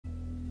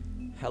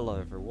Hello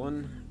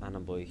everyone,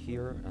 Anaboy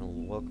here,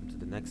 and welcome to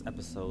the next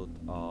episode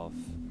of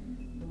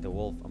The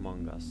Wolf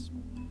Among Us.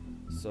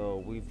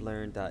 So we've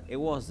learned that it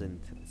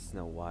wasn't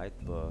Snow White,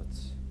 but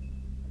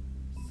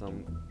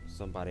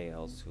somebody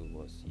else who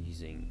was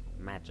using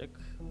magic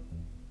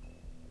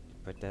to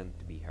pretend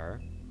to be her.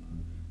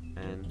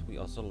 And we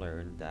also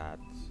learned that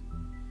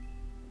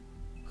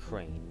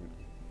Crane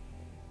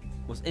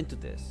was into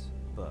this,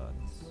 but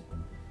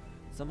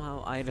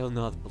somehow I do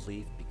not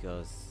believe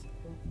because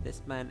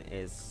this man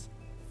is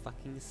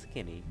fucking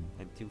skinny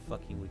and too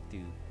fucking weak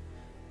to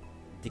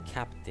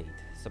decapitate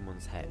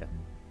someone's head.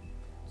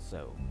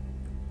 So,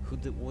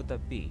 would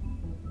that be?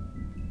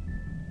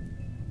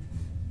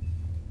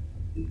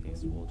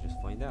 Guess we'll just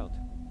find out.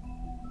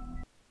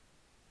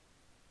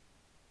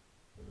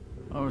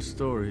 Our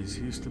stories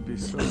used to be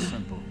so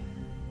simple.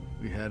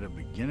 We had a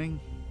beginning,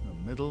 a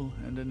middle,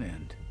 and an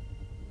end.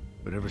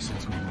 But ever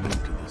since we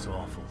moved to this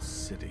awful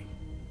city,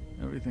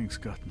 everything's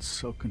gotten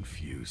so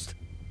confused.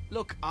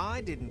 Look,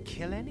 I didn't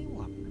kill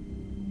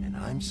anyone. And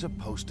I'm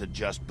supposed to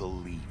just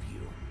believe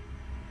you.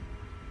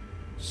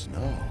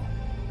 Snow.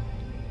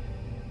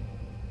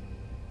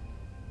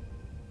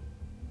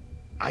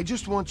 I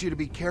just want you to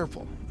be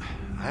careful.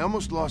 I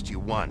almost lost you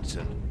once,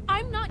 and...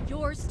 I'm not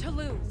yours to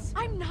lose.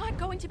 I'm not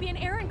going to be an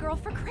errand girl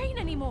for Crane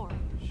anymore.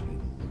 She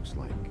looks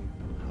like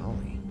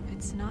Holly.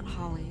 It's not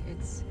Holly,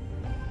 it's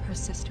her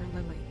sister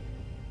Lily.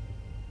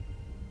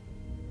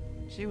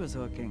 She was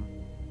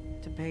hooking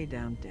to pay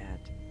down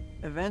debt.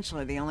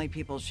 Eventually, the only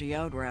people she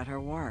owed were at her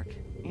work.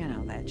 You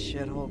know, that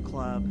shithole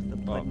club, the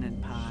pudding and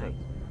pie. Shit.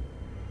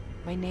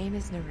 My name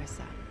is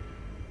Nerissa.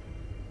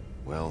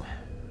 Well,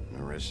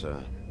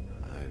 Nerissa,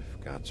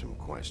 I've got some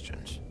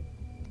questions.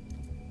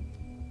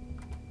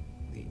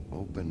 The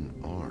open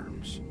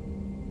arms.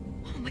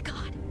 Oh my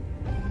god.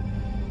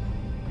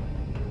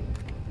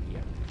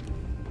 Yeah.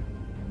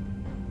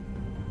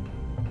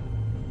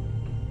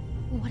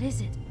 What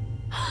is it?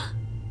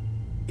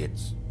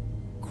 It's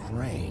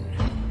Crane.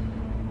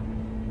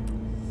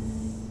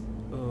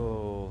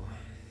 Oh.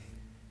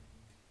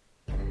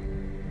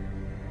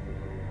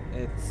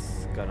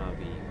 It's gonna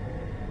be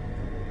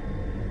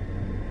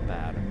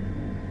bad.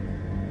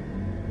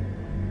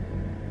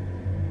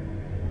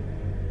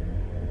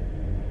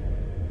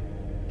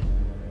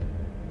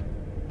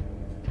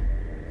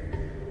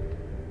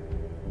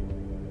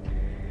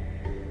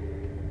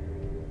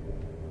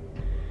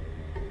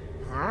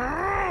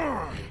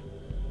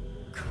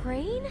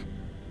 Crane?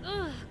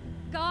 Ugh,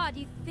 God,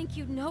 you think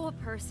you know a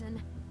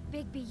person.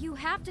 Bigby, you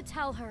have to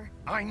tell her.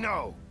 I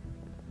know!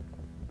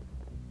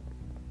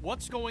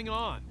 What's going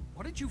on?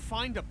 What did you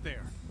find up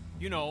there?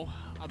 You know,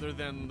 other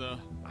than the...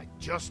 I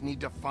just need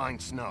to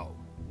find Snow.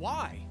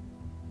 Why?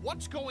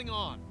 What's going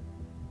on?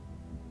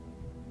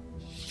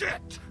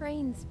 Shit!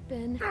 Crane's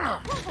been...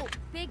 Whoa!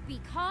 Bigby,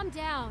 calm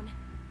down.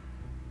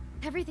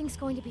 Everything's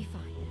going to be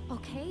fine,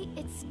 okay?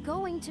 It's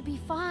going to be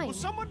fine. Will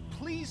someone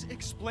please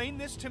explain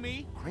this to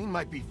me? Crane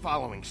might be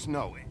following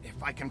Snow.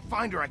 If I can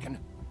find her, I can...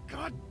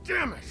 God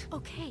damn it!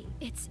 Okay,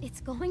 it's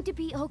going to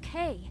be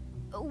okay.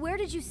 Where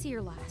did you see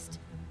her last?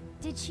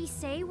 Did she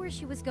say where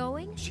she was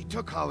going? She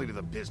took Holly to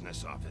the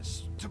business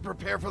office to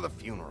prepare for the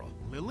funeral.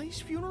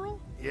 Lily's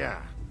funeral?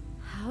 Yeah.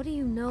 How do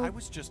you know? I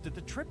was just at the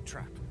Trip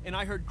Trap, and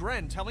I heard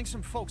Gren telling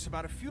some folks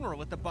about a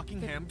funeral at the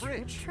Buckingham the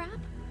Bridge. Trip trap?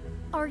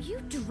 Are you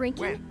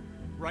drinking? When?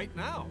 Right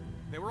now.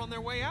 They were on their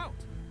way out.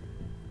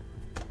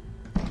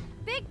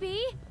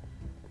 Bigby!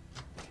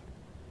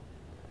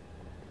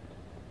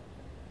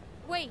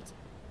 Wait.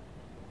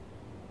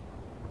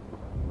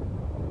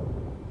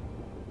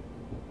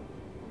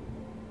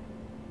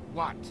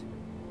 What?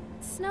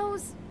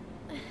 Snow's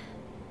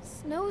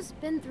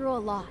been through a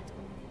lot.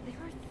 There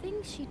are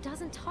things she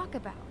doesn't talk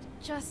about.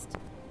 Just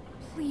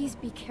please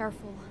be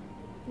careful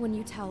when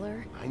you tell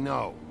her. I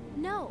know.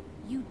 No,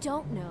 you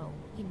don't know.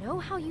 You know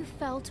how you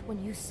felt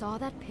when you saw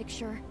that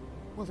picture?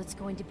 Well, it's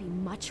going to be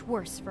much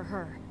worse for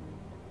her.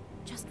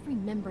 Just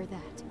remember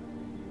that.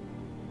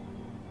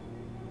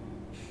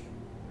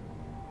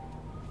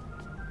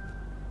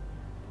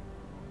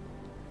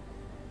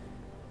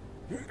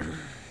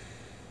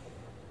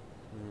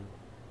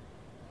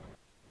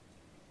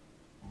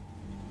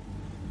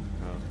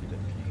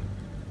 Okey-dokey.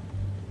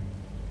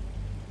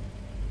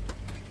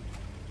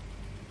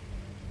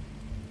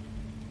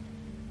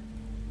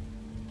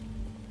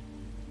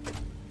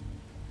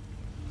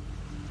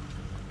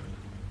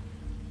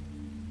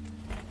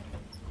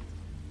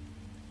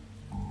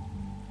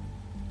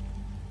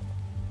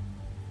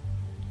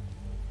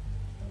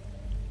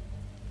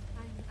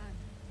 I'm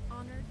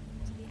honored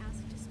to be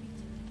asked to speak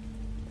to you.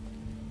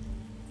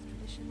 It's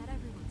tradition that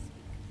everyone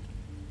speak.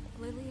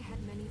 Lily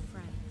had many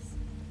friends,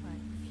 but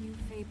few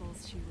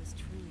fables she was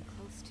truly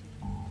close to.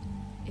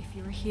 If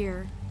you're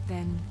here,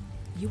 then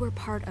you were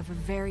part of a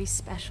very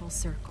special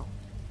circle.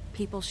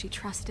 People she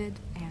trusted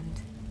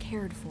and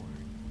cared for.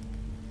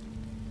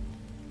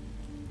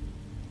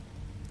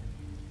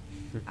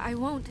 I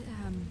won't,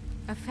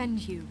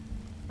 offend you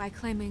by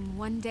claiming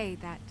one day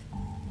that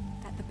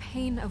the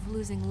pain of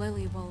losing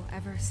Lily will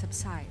ever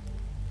subside.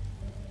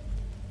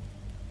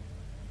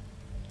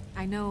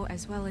 I know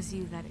as well as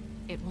you that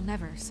it will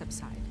never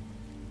subside.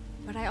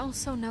 But I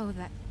also know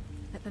that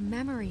the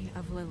memory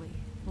of Lily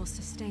will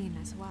sustain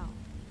as well.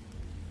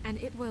 And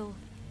it will,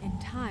 in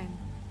time,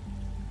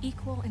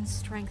 equal in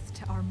strength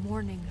to our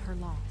mourning her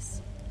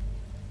loss.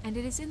 And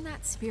it is in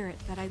that spirit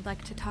that I'd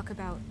like to talk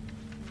about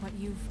what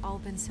you've all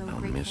been so I'll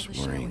grateful miss to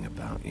share worrying with me.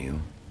 about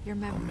you. Your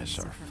I'll memories miss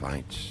our of her.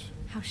 fights.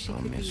 How she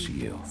I'll could miss be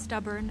you.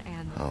 stubborn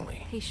and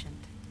Holly. patient,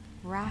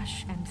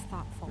 rash and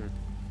thoughtful.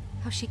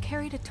 How she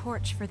carried a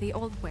torch for the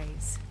old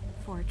ways,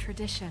 for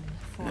tradition,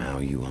 for Now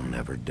you will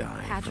never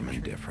die from pageantry.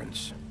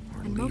 indifference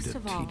or And lead most a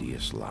of all,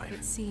 tedious life.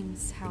 it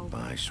seems how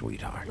Goodbye,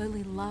 sweetheart.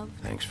 Lily loved,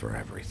 Thanks for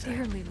everything.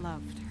 dearly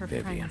loved her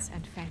Vivian. friends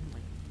and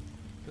family.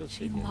 Feels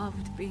She Vivian.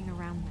 loved being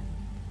around them,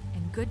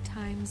 in good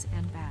times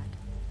and bad.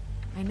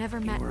 I never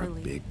You met were a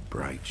Lily. big,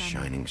 bright, from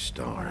shining what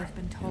star I've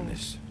been in told.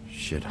 this I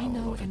shithole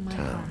know of a in my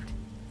town. heart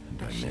And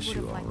that I she miss would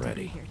you have liked to be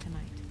already. here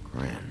tonight.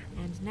 Gran.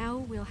 And now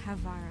we'll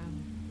have our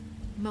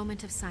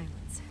moment of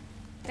silence.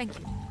 Thank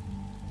you.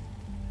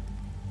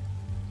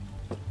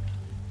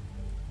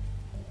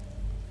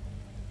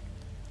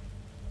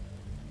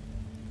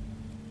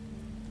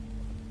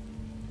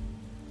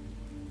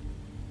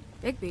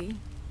 Bigby,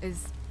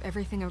 is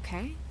everything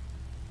okay?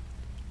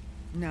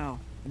 No,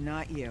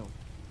 not you.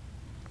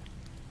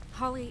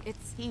 Holly,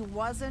 it's... He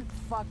wasn't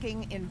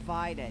fucking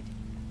invited.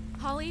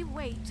 Holly,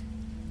 wait.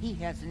 He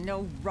has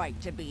no right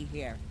to be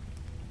here.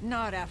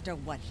 Not after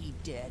what he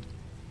did.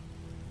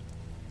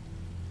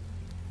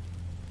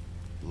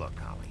 Look,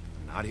 Holly,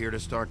 I'm not here to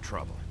start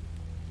trouble.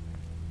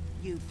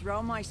 You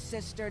throw my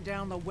sister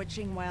down the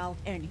witching well,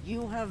 and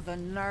you have the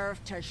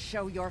nerve to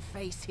show your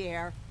face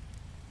here?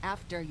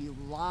 After you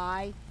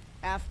lie?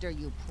 After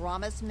you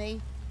promise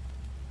me?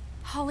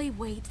 Holly,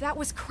 wait. That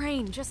was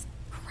Crane. Just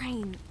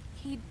Crane.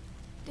 He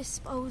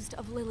disposed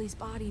of Lily's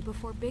body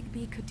before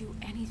Bigby could do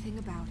anything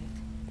about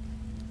it.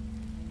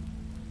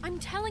 I'm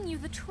telling you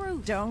the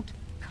truth. Don't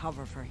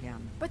cover for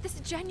him. But this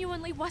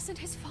genuinely wasn't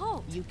his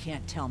fault. You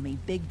can't tell me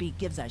Bigby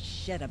gives a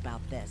shit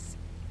about this.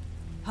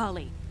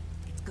 Holly,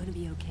 it's gonna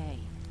be okay.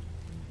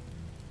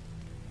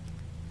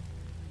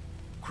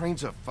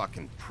 Crane's a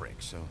fucking prick,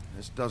 so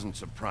this doesn't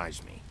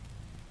surprise me.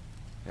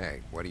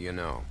 Hey, what do you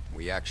know?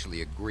 We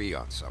actually agree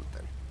on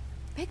something.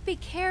 Bigby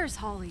cares,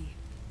 Holly.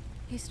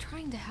 He's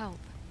trying to help.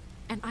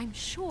 And I'm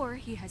sure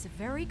he has a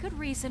very good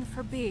reason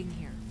for being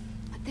here.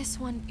 But this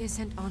one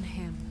isn't on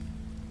him.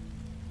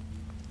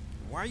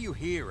 Why are you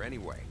here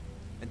anyway?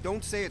 And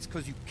don't say it's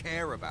because you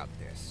care about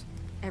this.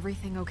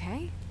 Everything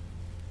okay?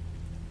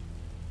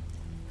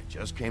 I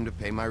just came to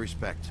pay my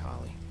respects,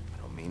 Holly.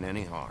 I don't mean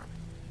any harm.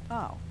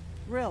 Oh,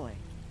 really?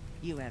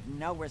 You have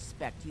no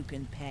respect you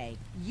can pay.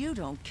 You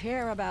don't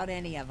care about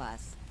any of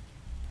us.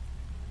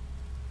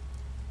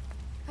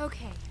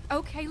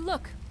 Okay,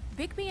 look.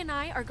 Bigby and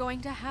I are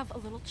going to have a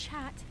little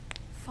chat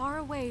far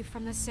away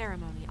from the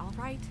ceremony, all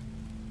right?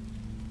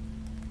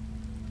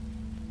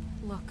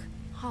 Look,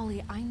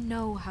 Holly, I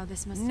know how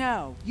this must...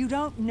 No, you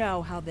don't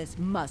know how this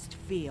must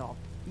feel.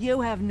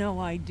 You have no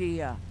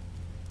idea.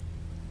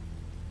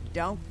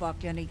 Don't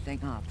fuck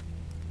anything up.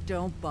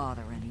 Don't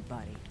bother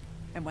anybody.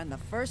 And when the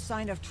first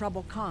sign of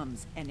trouble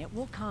comes, and it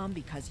will come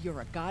because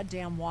you're a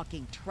goddamn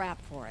walking trap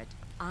for it,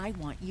 I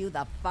want you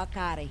the fuck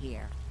out of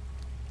here.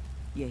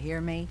 You hear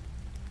me?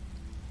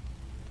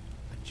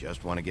 I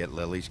just want to get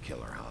Lily's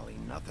killer, Holly.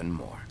 Nothing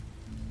more.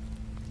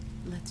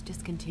 Let's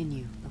just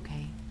continue,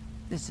 okay?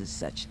 This is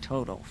such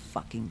total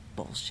fucking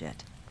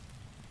bullshit.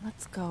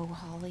 Let's go,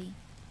 Holly.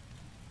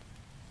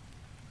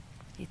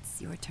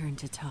 It's your turn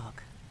to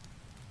talk.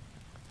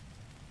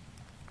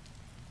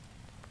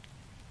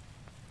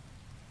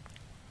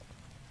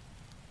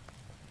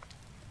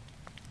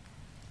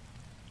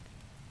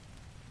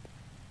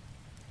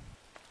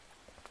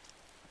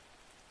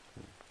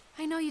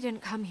 I know you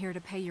didn't come here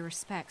to pay your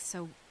respects,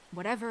 so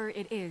whatever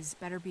it is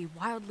better be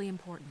wildly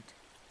important.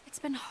 It's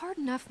been hard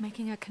enough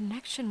making a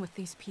connection with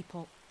these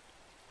people.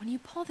 When you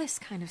pull this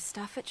kind of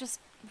stuff, it just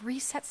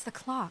resets the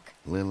clock.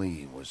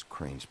 Lily was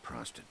Crane's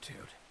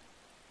prostitute.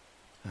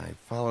 I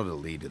followed a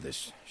lead to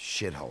this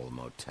shithole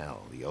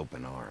motel, the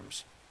Open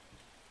Arms.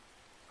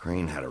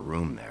 Crane had a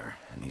room there,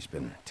 and he's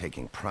been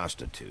taking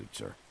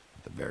prostitutes, or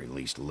at the very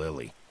least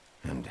Lily,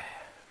 and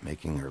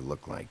making her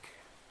look like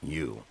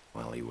you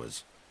while he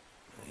was,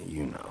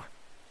 you know.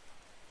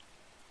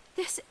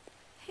 This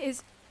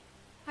is...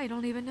 I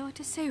don't even know what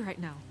to say right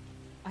now.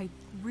 I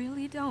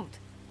really don't.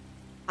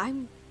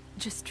 I'm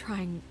just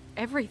trying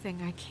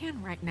everything I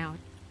can right now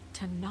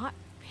to not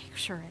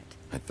picture it.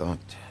 I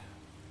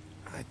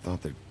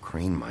thought that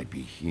Crane might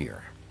be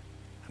here,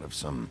 out of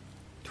some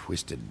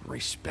twisted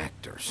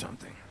respect or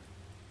something.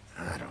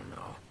 I don't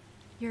know.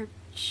 You're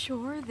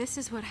sure this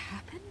is what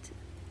happened?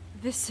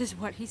 This is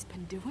what he's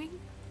been doing?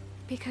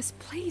 Because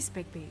please,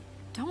 Bigby,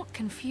 don't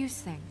confuse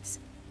things.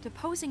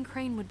 Deposing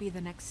Crane would be the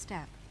next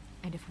step.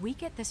 And if we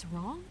get this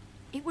wrong,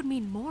 it would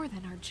mean more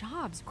than our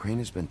jobs. Crane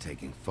has been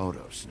taking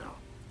photos, Snow.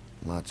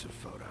 Lots of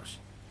photos.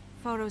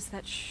 Photos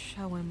that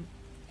show him...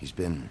 He's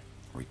been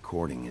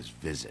recording his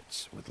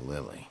visits with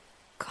Lily.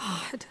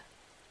 God.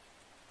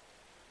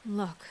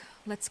 Look,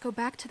 let's go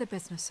back to the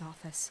business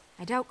office.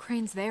 I doubt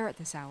Crane's there at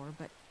this hour,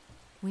 but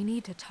we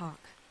need to talk.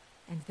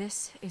 And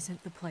this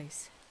isn't the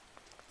place.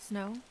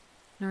 Snow?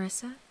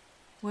 Nerissa?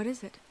 What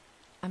is it?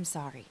 I'm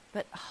sorry,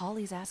 but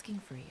Holly's asking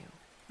for you.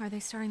 Are they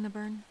starting the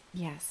burn?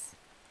 Yes.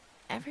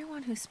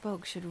 Everyone who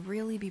spoke should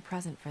really be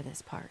present for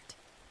this part.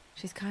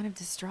 She's kind of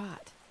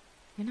distraught.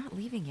 You're not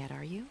leaving yet,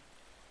 are you?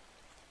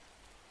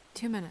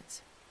 2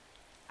 minutes.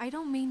 I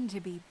don't mean to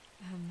be,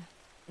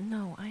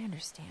 No, I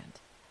understand.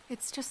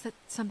 It's just that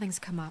something's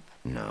come up.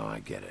 No, I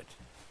get it.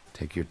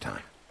 Take your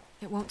time.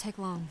 It won't take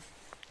long.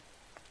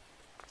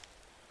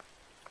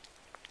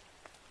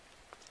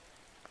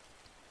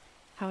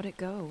 How'd it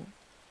go?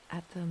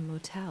 At the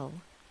motel?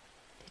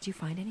 Did you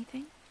find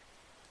anything?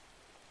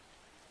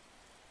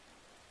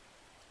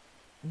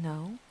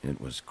 No? It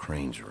was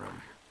Crane's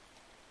room.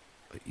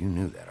 But you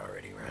knew that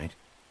already, right?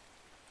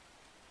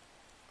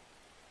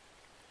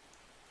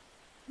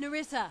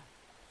 Nerissa!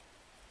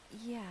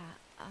 Yeah,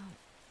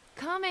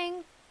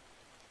 coming!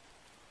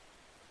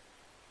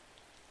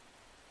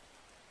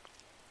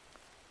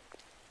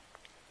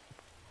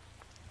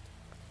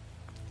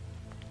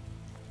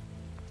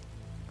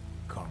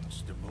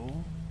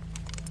 Constable?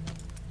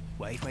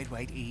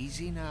 Wait,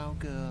 easy now,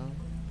 girl.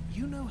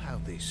 You know how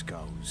this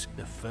goes.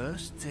 The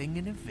first thing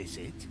in a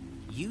visit,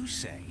 you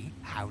say,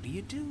 how do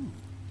you do?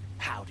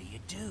 How do you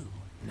do?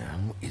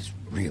 Now is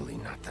really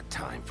not the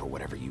time for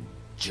whatever you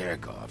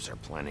Jergovs are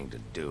planning to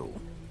do.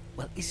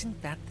 Well,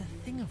 isn't that the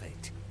thing of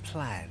it?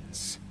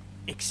 Plans.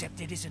 Except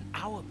it isn't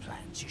our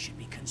plans you should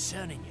be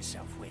concerning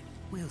yourself with.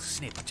 We'll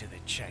snip to the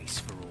chase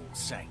for all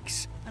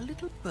sakes. A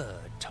little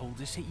bird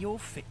told us that you're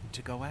fitting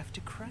to go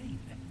after Crane.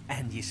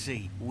 And you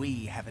see,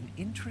 we have an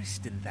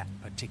interest in that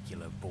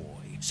particular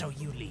boy. So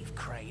you leave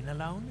Crane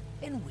alone,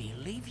 and we'll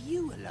leave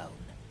you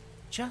alone.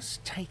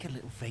 Just take a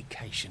little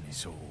vacation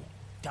is all.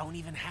 Don't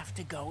even have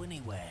to go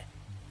anywhere.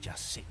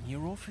 Just sit in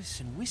your office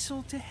and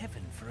whistle to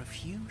heaven for a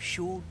few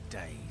short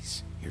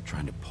days. You're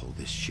trying to pull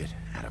this shit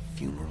at a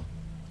funeral?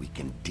 We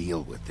can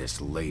deal with this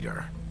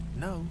later.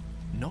 No,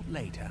 not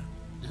later.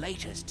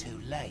 Later's too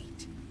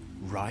late.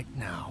 Right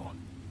now.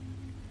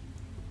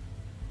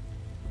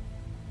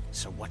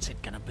 So what's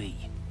it gonna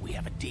be? We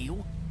have a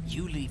deal?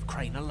 You leave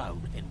Crane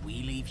alone, and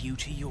we leave you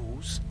to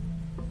yours?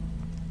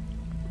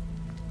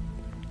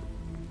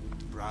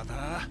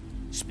 Brother,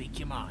 speak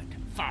your mind.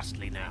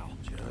 Fastly now.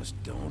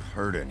 Just don't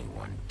hurt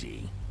anyone,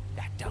 D.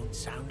 That don't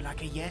sound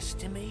like a yes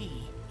to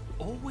me.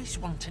 Always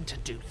wanting to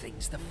do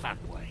things the fun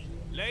way.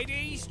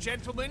 Ladies,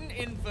 gentlemen,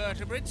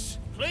 invertebrates,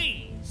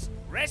 please,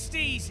 rest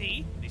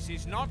easy. This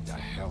is not... What the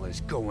hell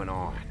is going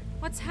on?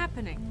 What's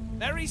happening?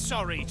 Very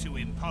sorry to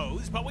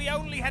impose, but we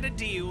only had a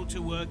deal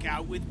to work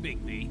out with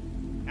Bigby.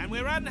 And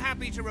we're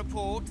unhappy to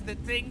report that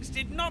things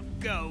did not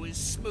go as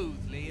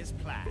smoothly as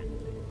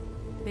planned.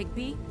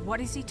 Bigby, what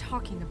is he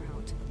talking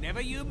about?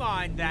 Never you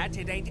mind that,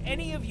 it ain't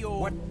any of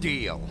your... What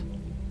deal?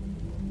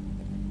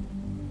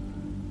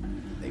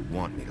 They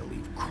want me to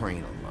leave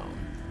Crane alone.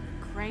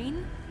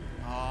 Crane?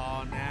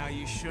 Oh, now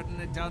you shouldn't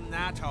have done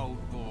that,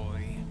 old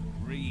boy.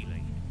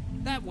 Really.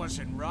 That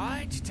wasn't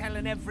right,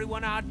 telling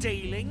everyone our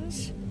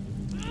dealings.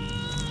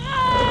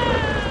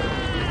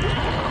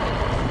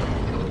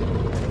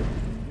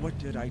 What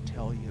did I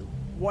tell you?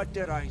 What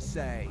did I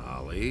say?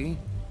 Ollie?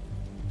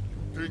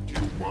 Think you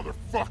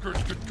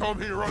motherfuckers could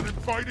come here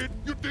uninvited?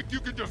 You think you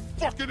could just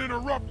fucking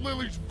interrupt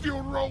Lily's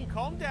funeral?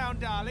 Calm down,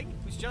 darling.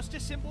 It was just a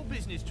simple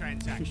business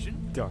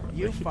transaction. Darling.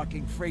 You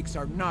fucking freaks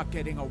are not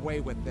getting away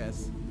with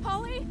this.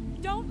 Holly,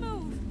 don't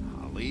move.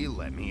 Ollie,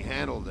 let me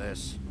handle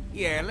this.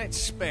 Yeah, let's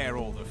spare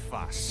all the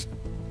fuss.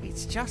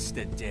 It's just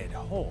a dead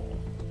hole.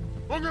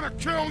 I'm gonna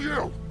kill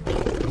you!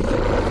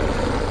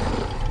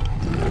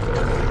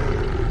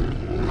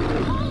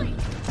 Holly!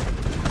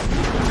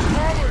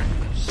 Holly!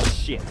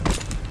 Shit.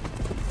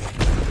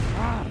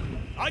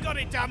 I got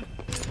it done.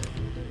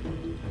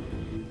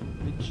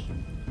 Bitch.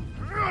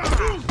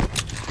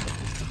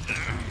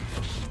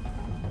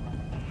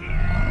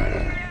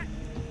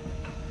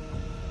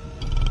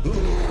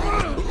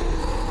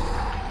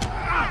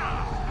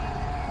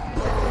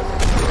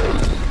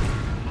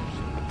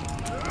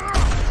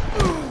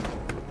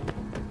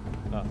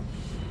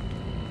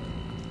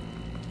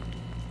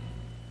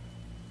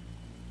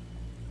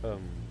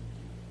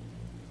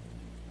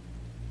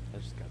 I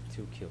just got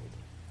 2 killed.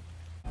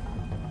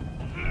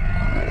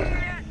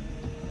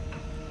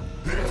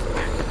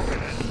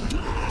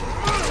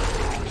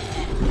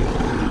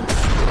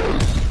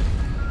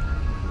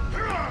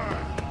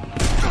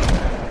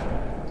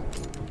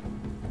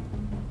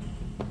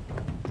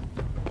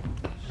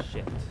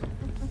 Shit.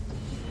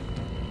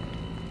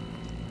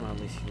 Well, at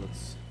least he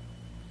looks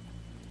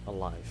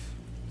alive,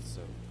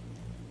 so...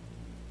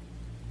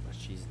 But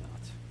she's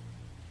not.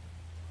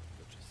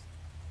 Which is...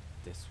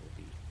 This will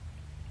be...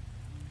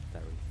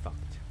 very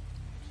fucked.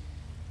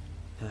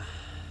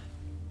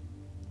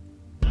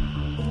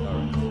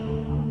 Alright.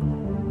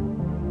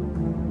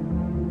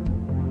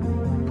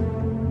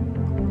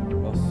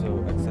 Also,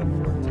 except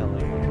for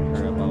telling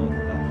her about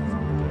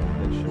the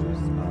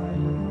pictures,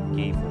 I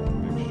gave her a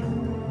picture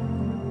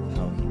of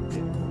how he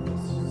did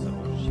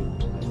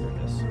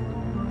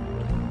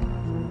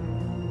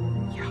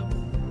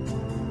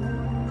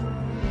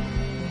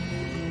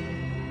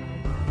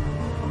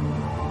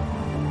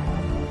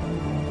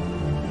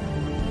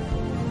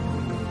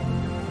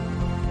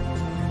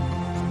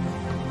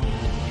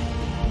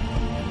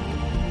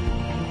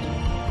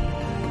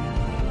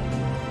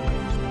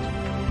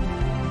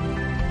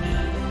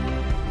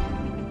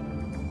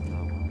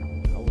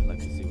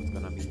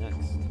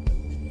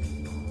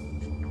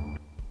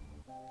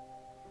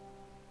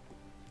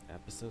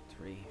Episode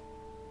 3.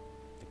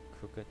 The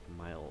Crooked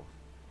Mile.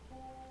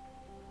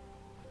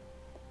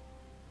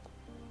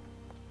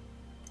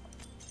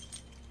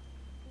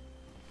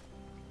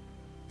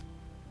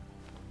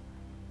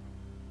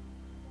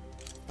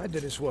 I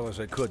did as well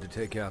as I could to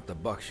take out the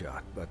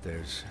buckshot, but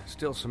there's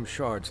still some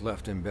shards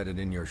left embedded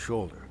in your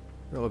shoulder.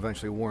 They'll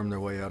eventually worm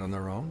their way out on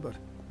their own, but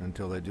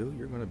until they do,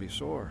 you're gonna be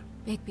sore.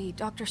 Bigby,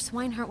 Dr.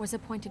 Swinehart was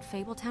appointed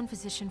Fabletown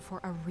physician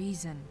for a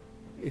reason.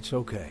 It's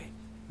okay.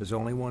 There's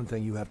only one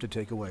thing you have to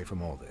take away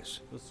from all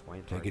this.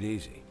 Take it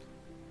easy.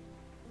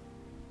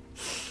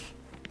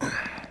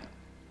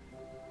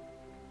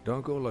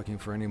 Don't go looking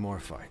for any more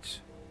fights.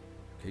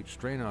 Keep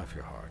strain off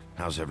your heart.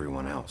 How's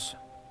everyone else?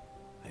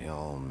 They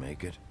all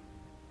make it?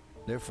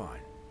 They're fine.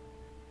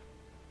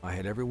 I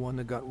had everyone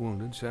that got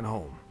wounded sent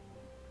home.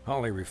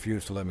 Holly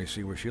refused to let me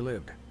see where she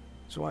lived,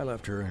 so I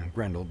left her and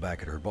Grendel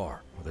back at her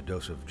bar with a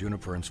dose of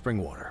juniper and spring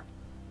water.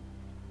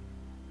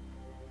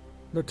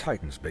 They're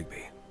Titans,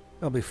 Bigby.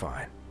 They'll be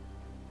fine.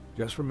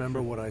 Just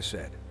remember what I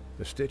said.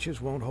 The stitches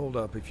won't hold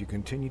up if you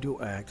continue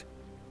to act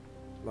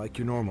like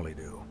you normally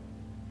do.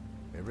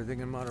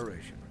 Everything in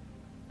moderation.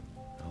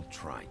 I'll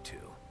try to.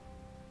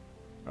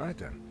 All right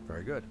then.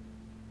 Very good.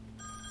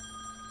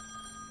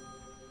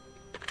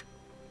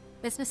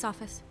 Business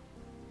office.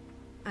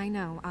 I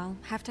know, I'll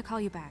have to call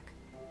you back.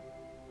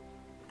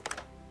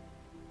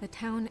 The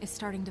town is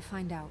starting to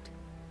find out.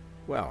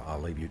 Well, I'll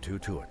leave you two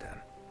to it then.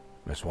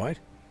 Miss White,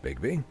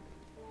 Bigby.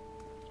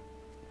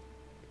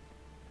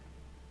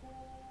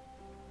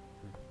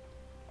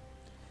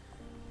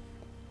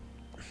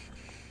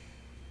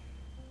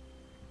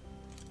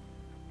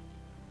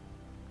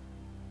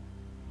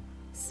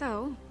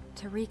 So,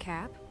 to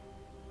recap...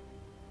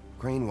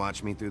 Crane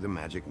watched me through the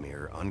magic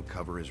mirror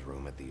uncover his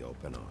room at the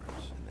open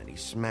arms, and then he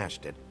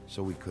smashed it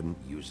so we couldn't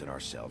use it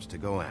ourselves to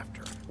go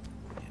after him.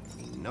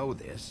 And we know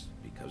this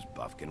because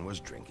Buffkin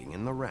was drinking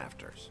in the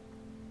rafters.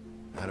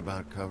 That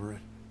about cover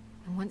it?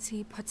 And once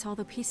he puts all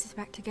the pieces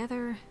back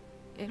together,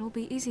 it'll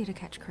be easy to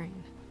catch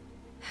Crane.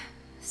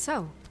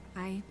 So,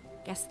 I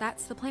guess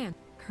that's the plan,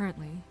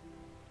 currently.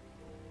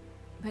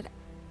 But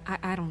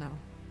I don't know.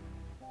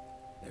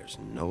 There's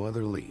no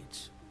other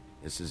leads.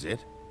 This is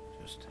it.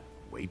 Just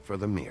wait for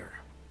the mirror.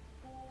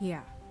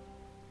 Yeah.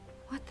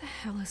 What the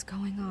hell is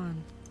going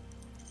on?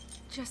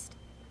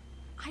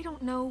 I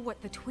don't know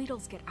what the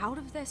Tweedles get out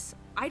of this.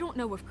 I don't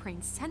know if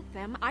Crane sent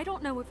them. I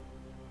don't know if...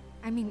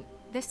 I mean,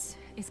 this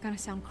is gonna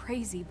sound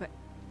crazy, but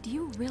do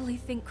you really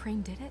think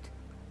Crane did it?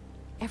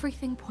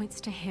 Everything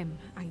points to him.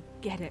 I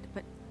get it,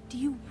 but do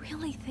you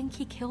really think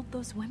he killed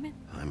those women?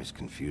 I'm as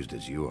confused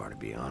as you are, to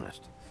be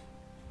honest.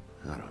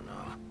 I don't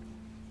know.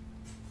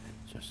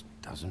 It just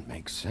doesn't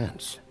make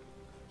sense.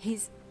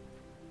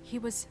 He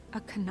was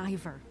a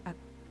conniver, a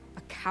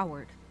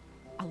coward,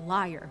 a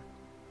liar.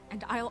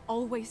 And I'll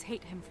always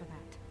hate him for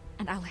that.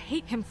 And I'll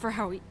hate him for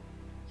how he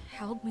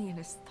held me in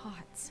his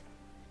thoughts.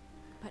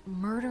 But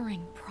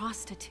murdering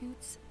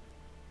prostitutes?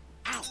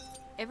 Ow!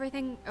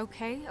 Everything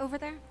okay over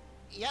there?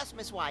 Yes,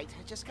 Miss White.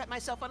 I just cut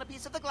myself on a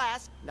piece of the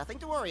glass. Nothing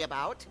to worry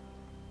about.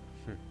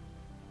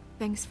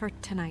 Thanks for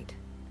tonight,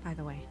 by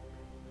the way.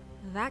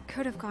 That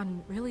could have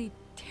gone really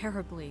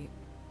terribly.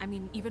 I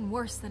mean, even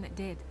worse than it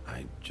did.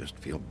 I just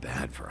feel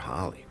bad for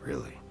Holly,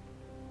 really.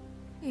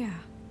 Yeah.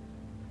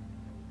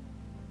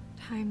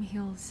 Time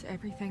heals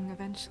everything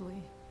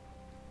eventually.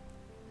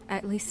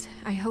 At least,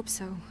 I hope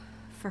so,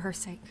 for her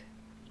sake.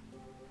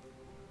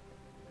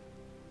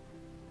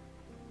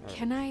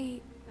 Can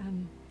I,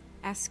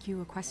 ask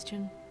you a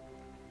question?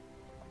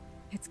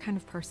 It's kind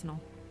of personal.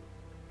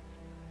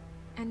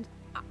 And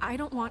I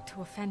don't want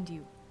to offend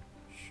you.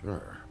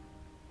 Sure.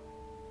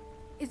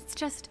 It's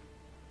just...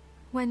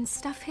 when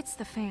stuff hits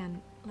the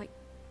fan,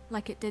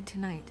 like it did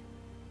tonight,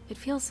 it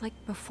feels like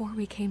before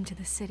we came to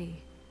the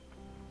city.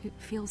 It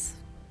feels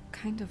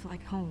kind of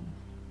like home.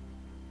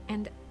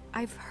 And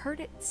I've heard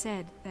it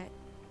said that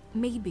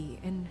maybe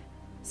in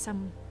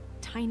some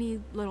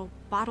tiny little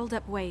bottled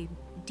up way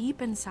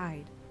deep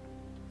inside,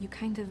 you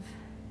kind of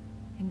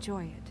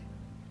enjoy it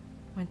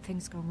when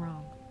things go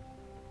wrong.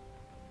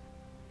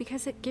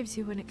 Because it gives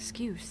you an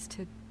excuse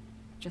to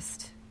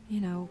just,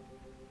 you know,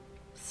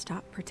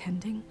 stop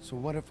pretending. So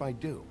what if I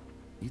do?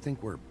 You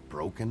think we're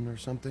broken or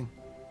something?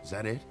 Is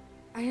that it?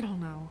 I don't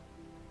know.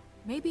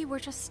 Maybe we're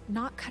just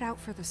not cut out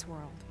for this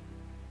world.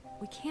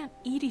 We can't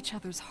eat each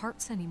other's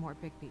hearts anymore,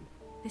 Bigby.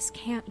 This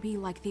can't be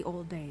like the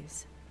old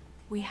days.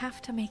 We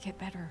have to make it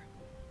better.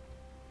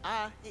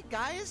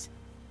 Guys?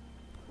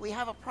 We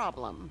have a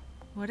problem.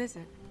 What is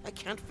it? I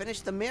can't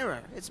finish the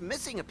mirror. It's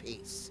missing a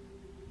piece.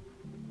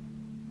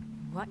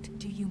 What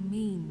do you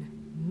mean,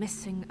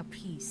 missing a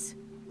piece?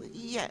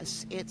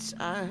 Yes, it's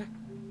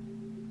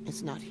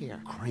not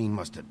here. Crane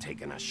must have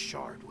taken a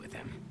shard with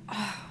him.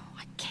 Oh,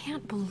 I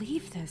can't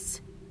believe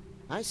this.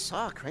 I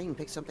saw Crane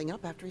pick something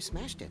up after he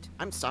smashed it.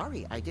 I'm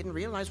sorry, I didn't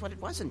realize what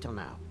it was until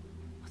now.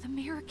 Well, the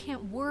mirror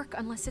can't work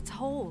unless it's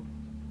whole.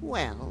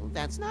 Well,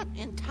 that's not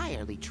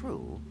entirely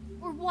true.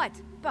 Or what,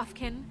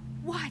 Buffkin?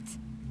 What?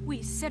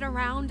 We sit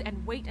around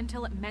and wait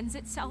until it mends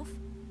itself?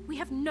 We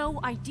have no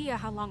idea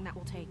how long that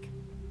will take.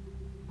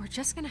 We're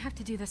just gonna have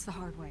to do this the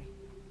hard way.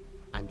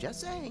 I'm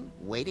just saying,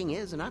 waiting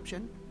is an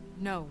option.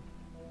 No.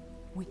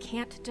 We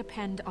can't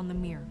depend on the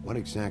mirror. What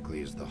exactly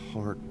is the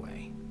hard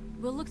way?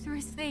 We'll look through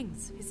his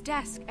things, his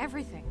desk,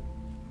 everything.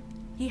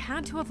 He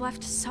had to have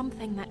left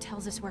something that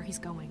tells us where he's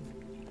going.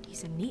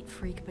 He's a neat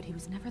freak, but he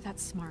was never that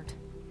smart.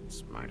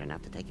 Smart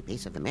enough to take a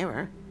piece of the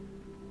mirror.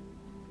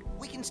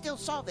 We can still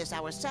solve this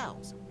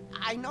ourselves.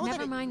 I know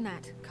Never mind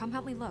that. Come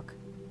help me look.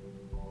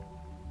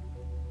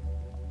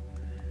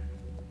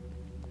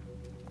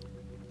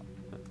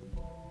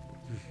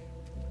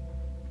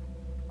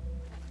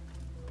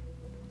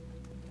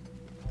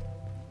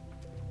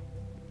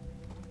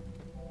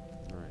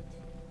 Alright,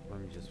 let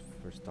me just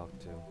first talk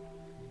to him.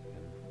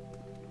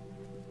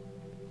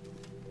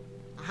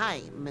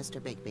 Hi,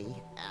 Mr. Bigby.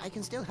 I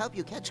can still help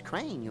you catch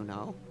Crane, you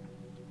know.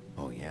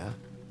 Oh, yeah?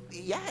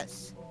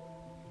 Yes.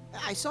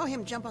 I saw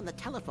him jump on the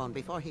telephone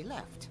before he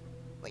left.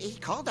 He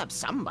called up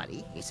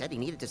somebody. He said he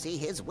needed to see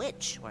his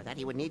witch, or that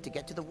he would need to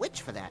get to the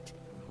witch for that.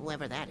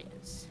 Whoever that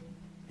is.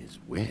 His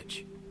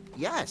witch?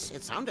 Yes,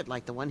 it sounded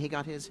like the one he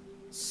got his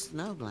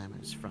snow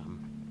glamours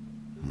from.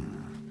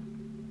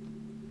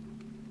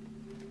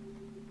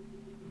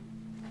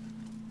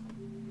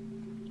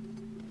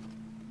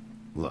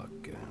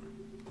 Look,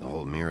 the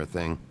whole mirror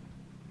thing,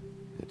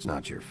 it's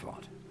not your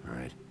fault, all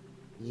right?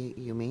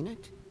 You mean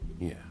it?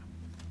 Yeah.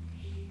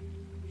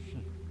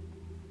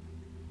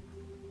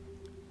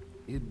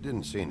 You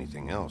didn't see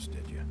anything else,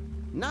 did you?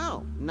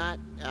 No, not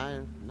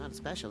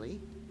especially.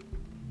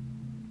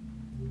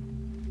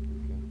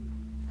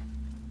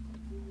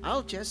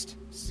 I'll just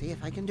see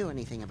if I can do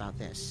anything about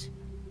this.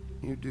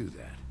 You do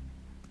that.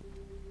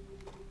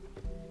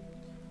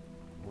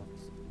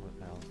 What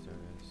else there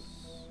is?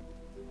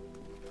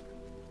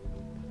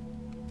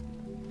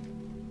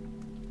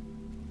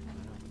 I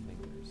don't think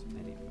there's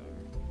any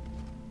further.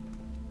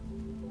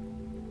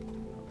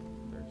 No,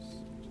 there's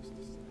just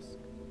this desk.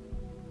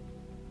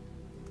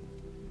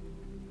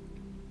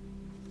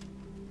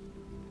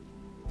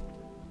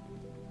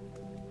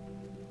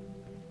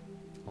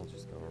 I'll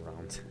just go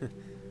around.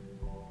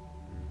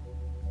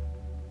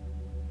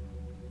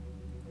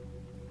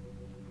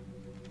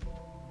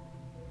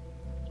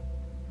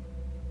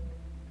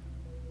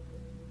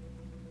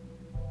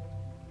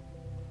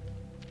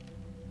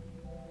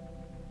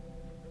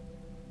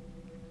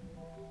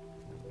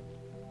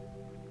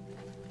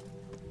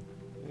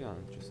 Yeah,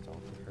 just talk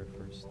to her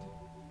first.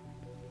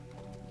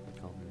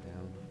 Calm him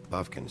down.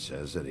 Buffkin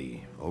says that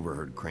he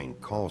overheard Crane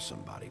call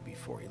somebody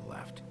before he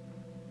left.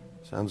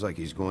 Sounds like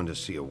he's going to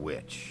see a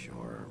witch,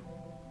 or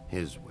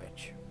his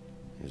witch.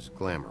 His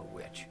glamour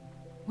witch.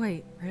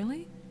 Wait,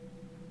 really?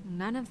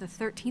 None of the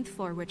 13th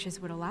floor witches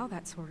would allow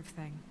that sort of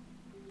thing.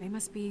 They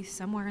must be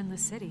somewhere in the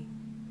city.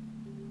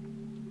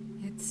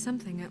 It's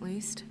something, at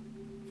least.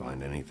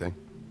 Find anything?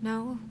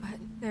 No, but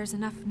there's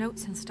enough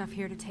notes and stuff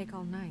here to take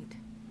all night.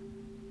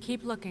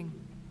 Keep looking.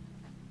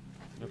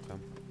 Okay.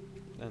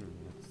 Then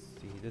let's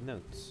see the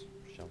notes,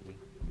 shall we?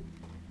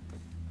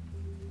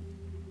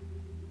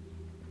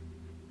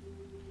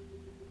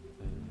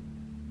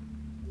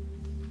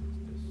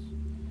 What's this?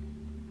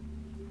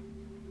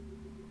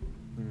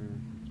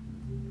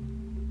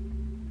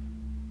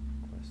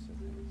 Quested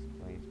and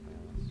explains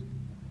balance.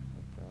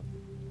 Look up.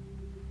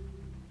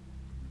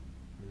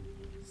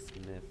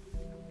 Sniff.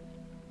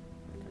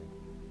 Okay.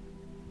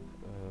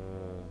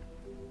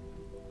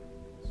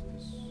 What's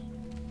this?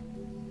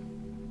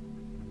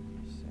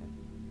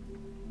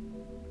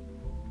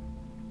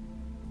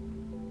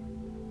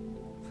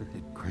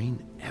 Did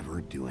Crane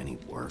ever do any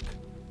work?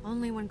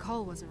 Only when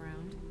Cole was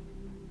around.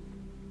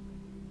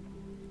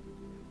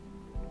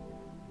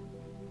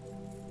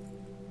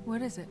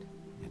 What is it?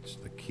 It's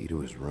the key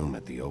to his room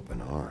at the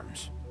Open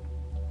Arms.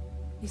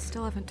 You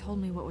still haven't told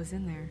me what was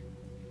in there.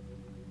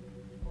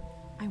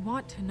 I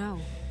want to know.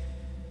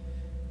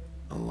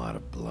 A lot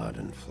of blood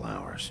and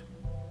flowers.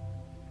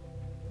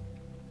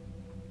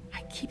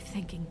 I keep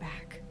thinking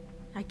back.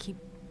 I keep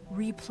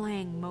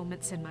replaying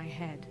moments in my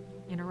head.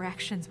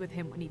 Interactions with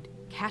him when he'd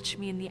catch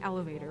me in the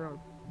elevator or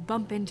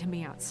bump into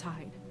me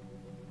outside.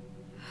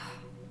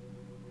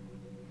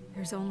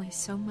 There's only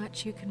so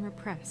much you can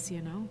repress,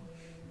 you know?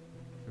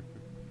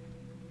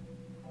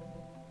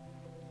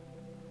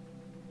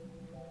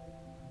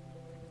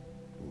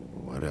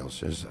 What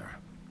else is there?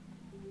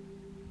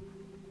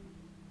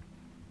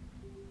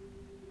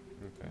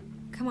 Okay.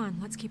 Come on,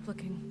 let's keep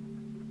looking.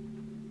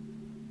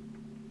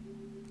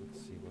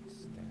 Let's see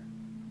what's there.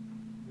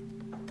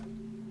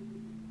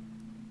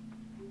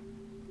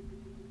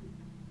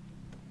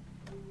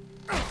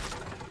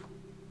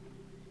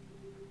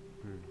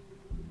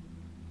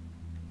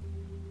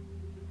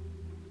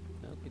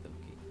 Okie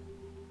dokie.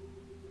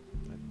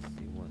 Let's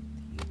see what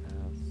he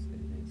has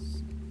in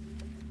his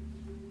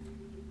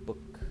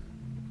book.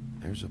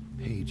 There's a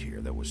page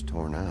here that was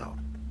torn out.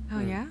 Oh,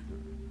 yeah?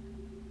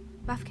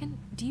 Buffkin,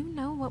 do you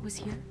know what was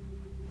here?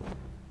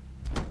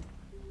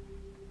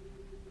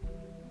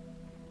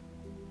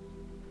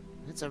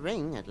 It's a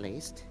ring, at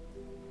least.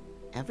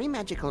 Every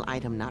magical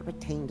item not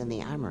retained in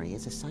the armory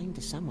is assigned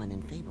to someone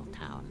in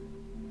Fabletown.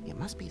 It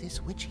must be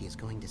this witch he is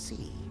going to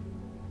see.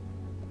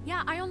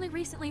 Yeah, I only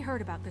recently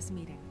heard about this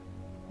meeting.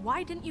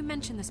 Why didn't you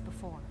mention this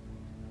before?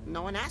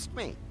 No one asked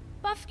me.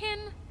 Buffkin!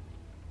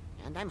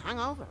 And I'm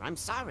hungover. I'm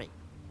sorry.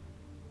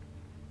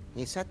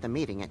 He set the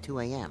meeting at 2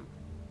 a.m.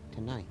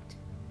 tonight.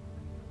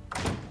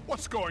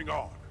 What's going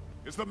on?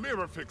 Is the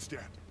mirror fixed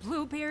yet?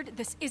 Bluebeard,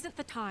 this isn't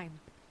the time.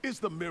 Is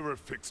the mirror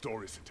fixed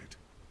or isn't it?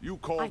 You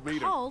called me I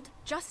called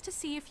just to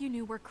see if you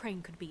knew where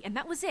Crane could be, and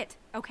that was it,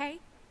 okay?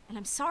 And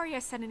I'm sorry I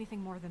said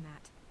anything more than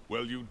that.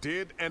 Well, you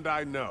did, and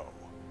I know.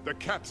 The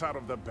cat's out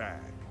of the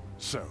bag.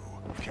 So,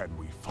 can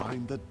we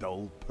find the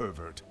dull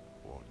pervert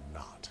or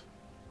not?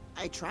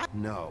 I tried.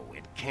 No,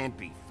 it can't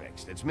be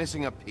fixed. It's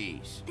missing a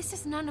piece. This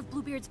is none of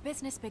Bluebeard's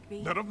business,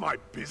 Bigby. None of my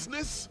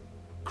business?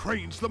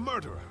 Crane's the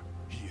murderer.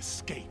 He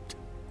escaped.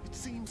 It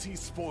seems he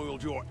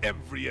spoiled your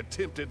every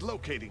attempt at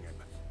locating him.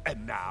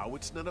 And now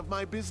it's none of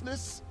my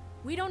business?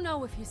 We don't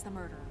know if he's the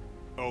murderer.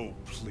 Oh,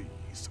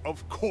 please.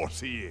 Of course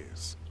he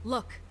is.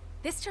 Look,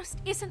 this just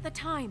isn't the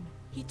time.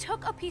 He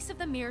took a piece of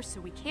the mirror,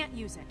 so we can't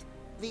use it.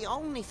 The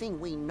only thing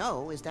we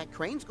know is that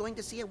Crane's going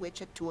to see a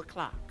witch at 2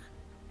 o'clock.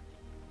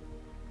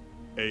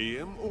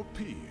 AM or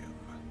PM?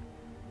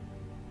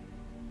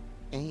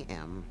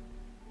 AM.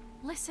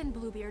 Listen,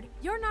 Bluebeard,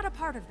 you're not a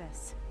part of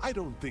this. I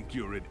don't think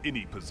you're in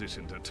any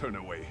position to turn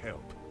away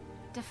help.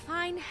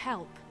 Define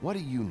help. What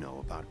do you know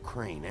about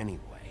Crane anyway?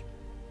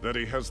 That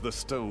he has the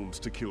stones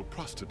to kill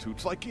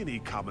prostitutes like any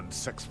common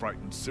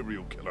sex-frightened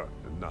serial killer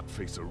and not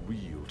face a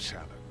real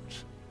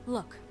challenge.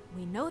 Look,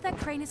 we know that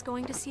Crane is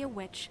going to see a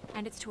witch,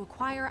 and it's to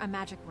acquire a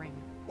magic ring.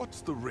 What's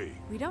the ring?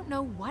 We don't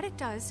know what it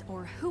does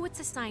or who it's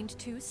assigned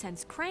to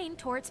since Crane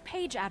tore its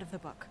page out of the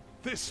book.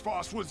 This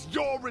farce was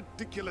your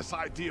ridiculous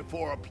idea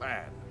for a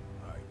plan.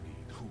 I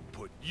mean, who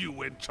put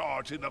you in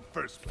charge in the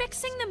first place?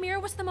 Fixing the mirror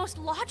was the most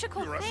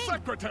logical You're thing. a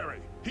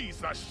secretary! He's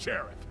the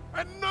sheriff!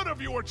 And none of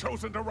you were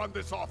chosen to run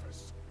this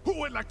office!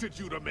 Who elected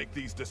you to make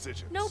these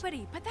decisions?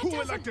 Nobody, but that Who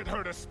doesn't... elected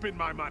her to spend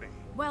my money?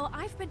 Well,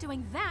 I've been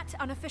doing that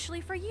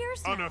unofficially for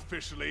years now.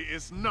 Unofficially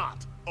is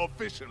not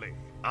officially.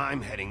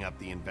 I'm heading up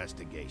the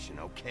investigation,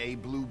 okay,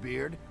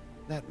 Bluebeard?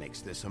 That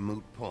makes this a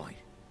moot point.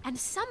 And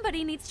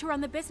somebody needs to run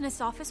the business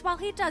office while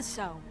he does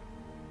so.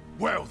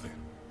 Well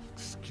then,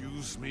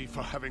 excuse me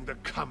for having the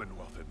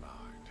Commonwealth in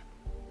mind.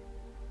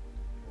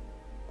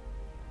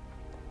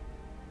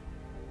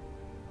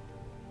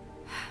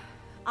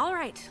 All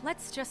right,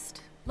 let's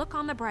just look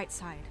on the bright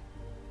side.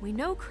 We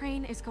know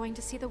Crane is going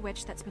to see the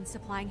witch that's been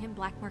supplying him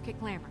black market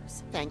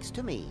glamours. Thanks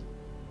to me.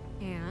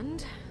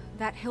 And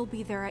that he'll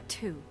be there at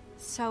 2.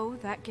 So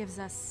that gives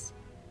us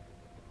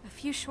a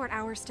few short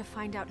hours to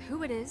find out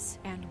who it is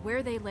and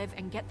where they live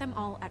and get them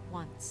all at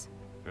once.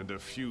 And a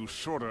few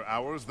shorter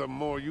hours the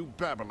more you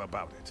babble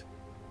about it.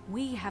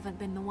 We haven't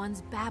been the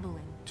ones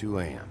babbling. 2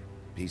 a.m.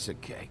 Piece of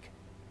cake.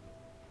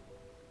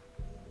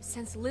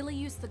 Since Lily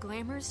used the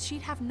glamours,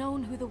 she'd have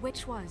known who the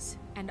witch was.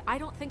 And I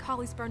don't think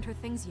Holly's burned her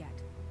things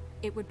yet.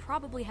 It would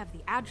probably have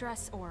the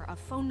address or a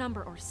phone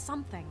number or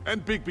something.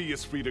 And Bigby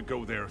is free to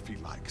go there if he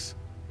likes.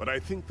 But I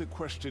think the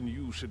question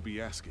you should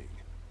be asking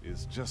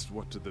is just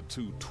what do the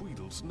two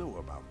Tweedles know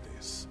about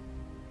this?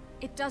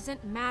 It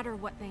doesn't matter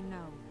what they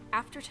know.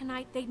 After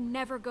tonight, they'd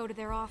never go to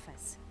their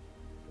office.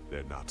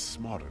 They're not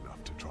smart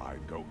enough to try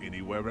and go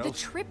anywhere else.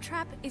 The Trip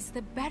Trap is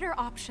the better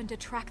option to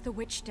track the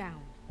witch down.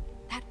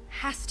 That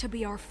has to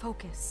be our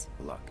focus.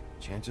 Look,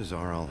 chances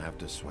are I'll have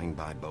to swing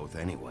by both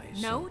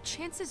anyways. No,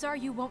 chances are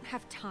you won't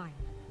have time.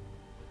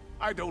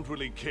 I don't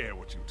really care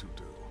what you two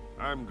do.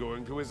 I'm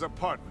going to his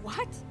apartment.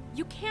 What?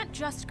 You can't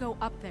just go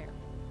up there.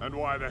 And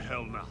why the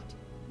hell not?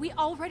 We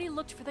already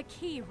looked for the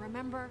key,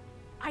 remember?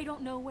 I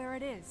don't know where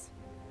it is.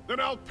 Then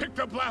I'll pick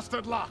the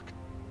blasted lock!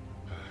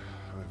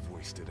 I've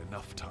wasted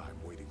enough time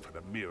waiting for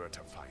the mirror to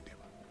find him.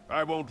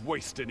 I won't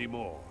waste any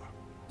more.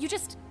 You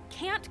just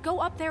can't go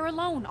up there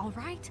alone, all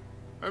right?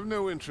 I've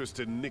no interest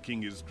in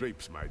nicking his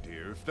drapes, my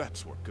dear, if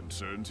that's what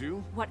concerns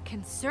you. What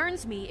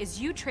concerns me is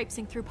you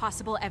traipsing through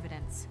possible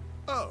evidence.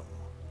 Oh,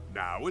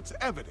 now it's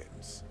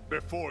evidence.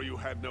 Before you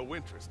had no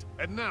interest,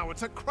 and now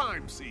it's a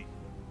crime scene.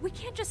 We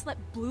can't just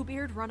let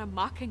Bluebeard run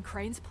amok in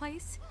Crane's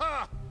place.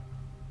 Ha!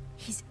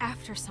 He's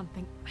after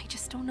something. I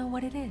just don't know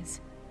what it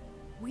is.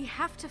 We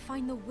have to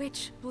find the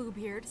witch,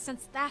 Bluebeard,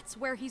 since that's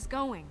where he's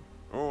going.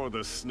 Or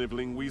the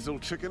sniveling weasel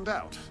chickened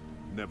out.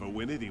 Never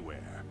went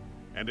anywhere.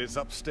 And is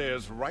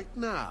upstairs right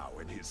now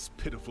in his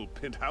pitiful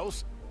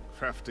penthouse,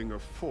 crafting a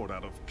fort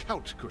out of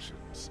couch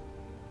cushions.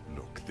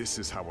 Look, this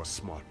is how a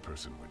smart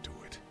person would do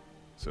it.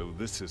 So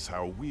this is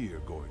how we're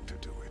going to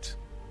do it.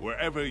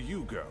 Wherever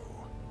you go,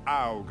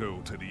 I'll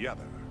go to the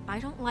other. I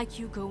don't like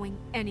you going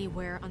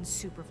anywhere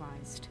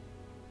unsupervised.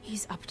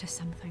 He's up to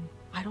something.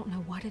 I don't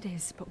know what it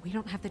is, but we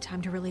don't have the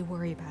time to really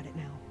worry about it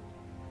now.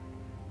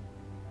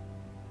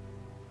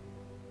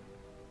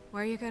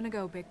 Where are you gonna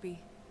go, Bigby?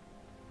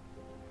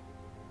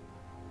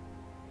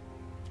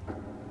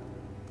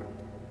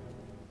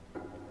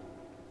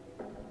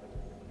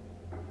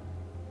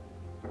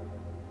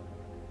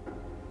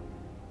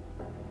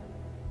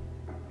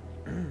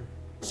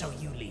 So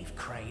you leave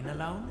Crane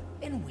alone,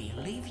 and we'll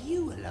leave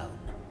you alone.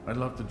 I'd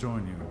love to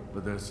join you,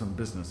 but there's some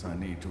business I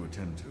need to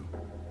attend to.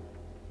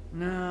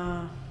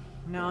 No,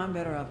 I'm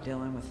better off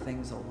dealing with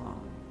things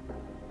alone.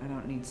 I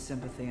don't need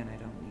sympathy and I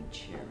don't need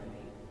charity.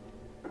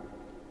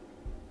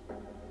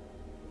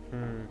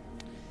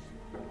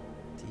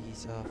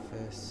 D's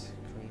office,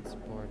 Crane's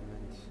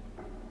apartment.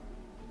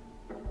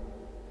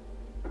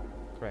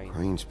 Crane.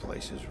 Crane's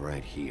place is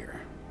right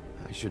here.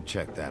 I should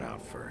check that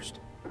out first.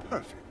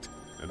 Perfect.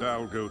 And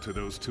I'll go to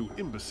those two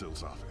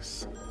imbeciles'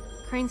 office.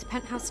 Crane's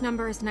penthouse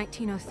number is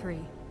 1903.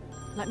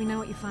 Let me know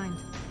what you find.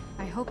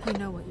 I hope you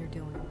know what you're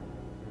doing.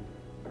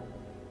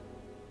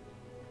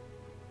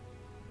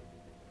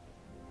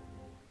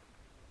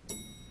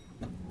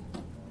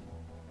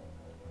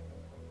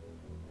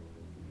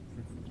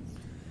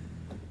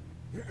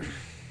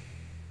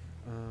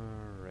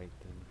 Alright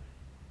then.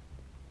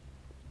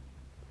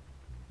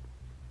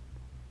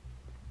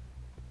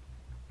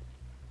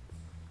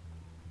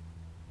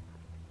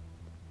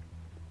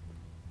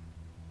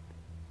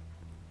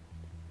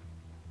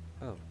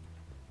 Oh,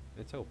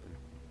 it's open.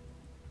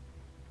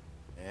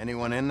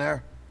 Anyone in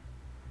there?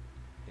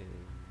 Nope.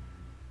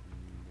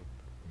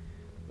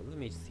 But let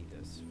me see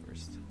this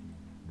first.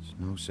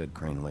 Snow said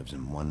Crane lives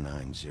in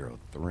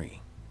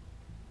 1903.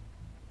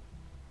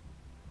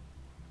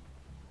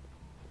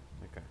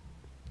 Okay.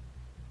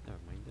 Never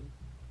mind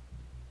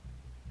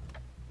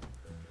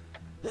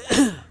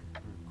then.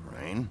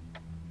 Crane?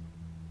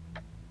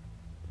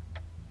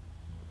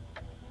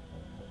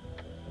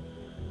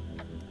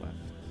 Left.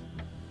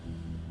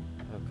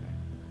 Okay.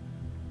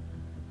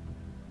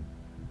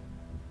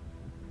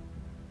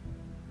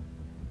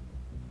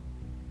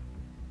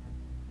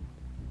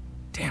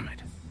 Damn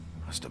it.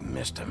 Must have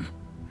missed him.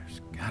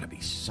 There's gotta be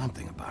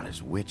something about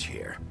his witch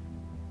here.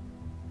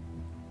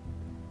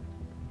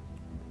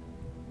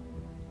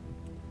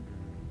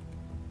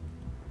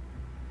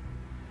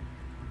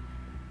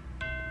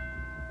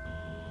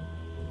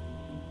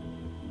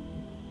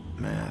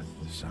 Math,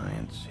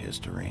 science,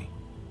 history.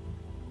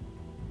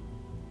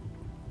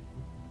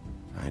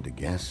 If I had to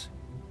guess,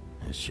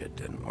 this shit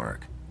didn't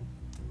work.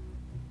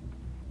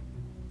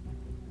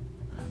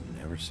 I've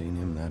never seen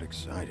him that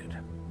excited.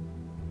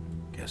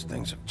 Guess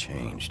things have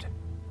changed.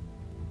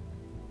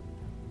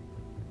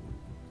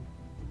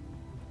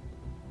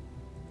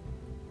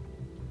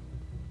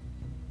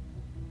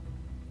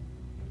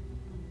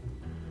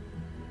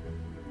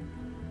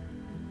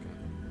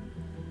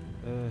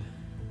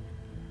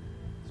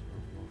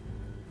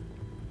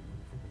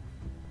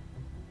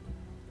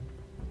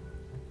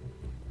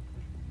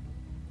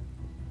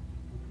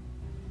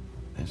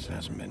 This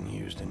hasn't been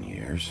used in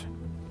years.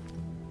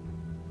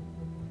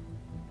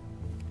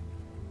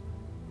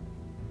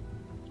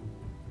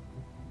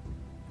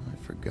 I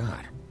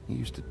forgot. He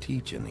used to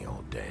teach in the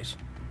old days.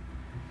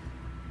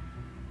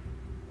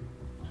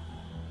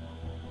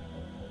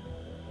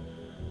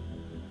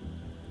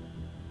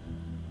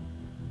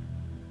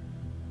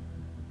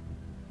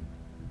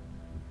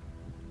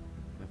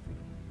 Nothing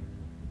here.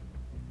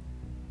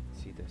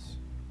 See this.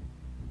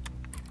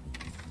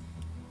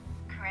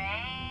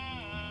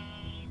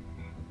 Crane.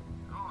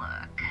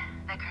 Look,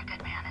 the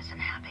Crooked Man isn't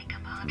happy,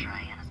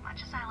 compadre, and as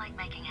much as I like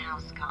making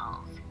house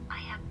calls, I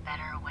have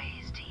better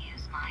ways to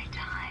use my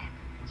time.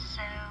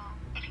 So,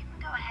 if you can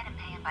go ahead and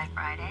pay him by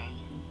Friday,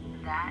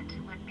 that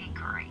would be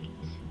great.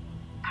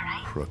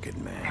 Alright? Crooked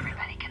Man.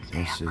 Everybody can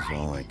stay This is upright.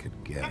 all I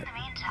could get. In the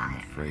meantime, I'm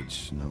afraid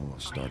Snow will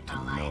start leave to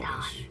the light notice.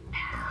 on,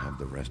 I'll have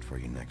the rest for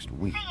you next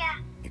week. See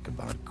ya.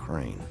 Ichabod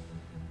Crane.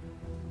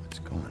 What's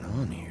going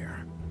on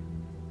here?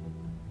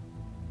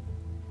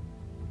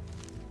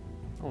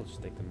 I'll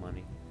just take the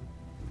money.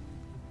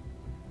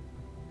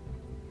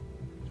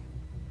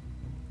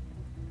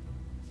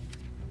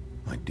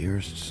 My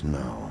dearest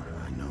Snow,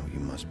 I know you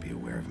must be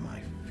aware of my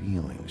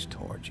feelings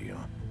towards you.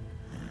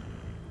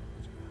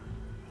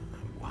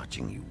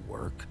 Watching you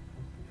work,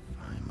 if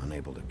I'm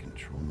unable to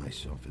control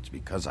myself, it's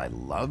because I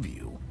love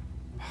you.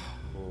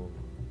 Oh.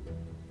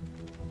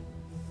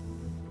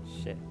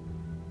 Shit.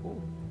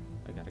 Oh,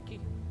 I got a key.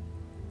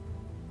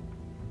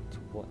 To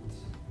what?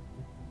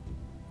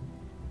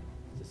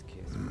 This key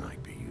is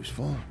Might be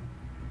useful.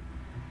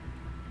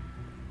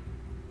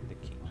 the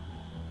key.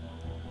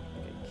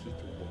 Okay, key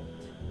to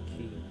what?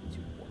 Key to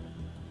what?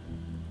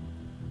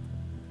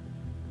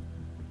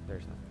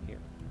 There's nothing here.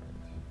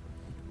 Right.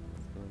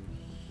 Let's go here.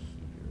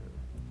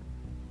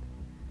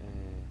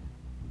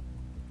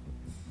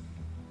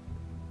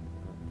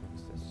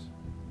 What's this?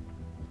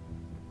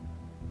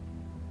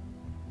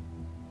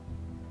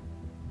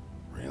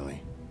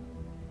 Really?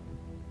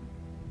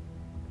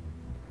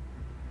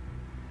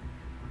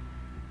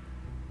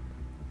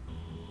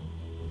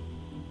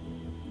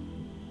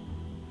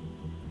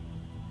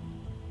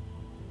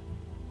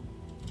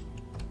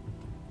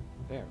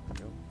 There we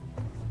go.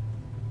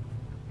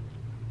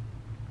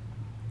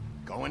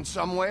 Going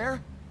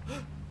somewhere?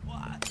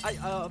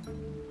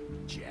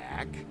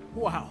 Jack?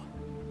 Wow.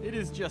 It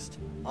is just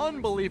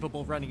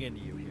unbelievable running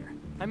into you here.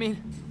 I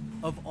mean,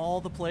 of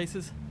all the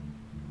places.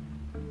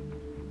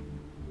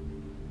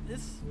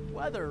 This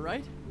weather,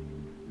 right?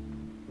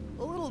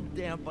 a little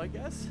damp, I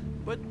guess.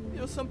 But, you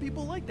know, some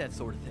people like that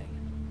sort of thing.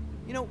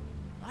 You know,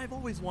 I've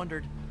always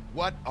wondered...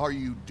 What are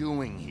you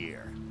doing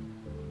here?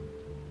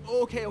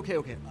 Okay.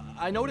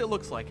 I know what it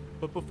looks like,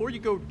 but before you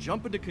go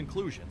jumping to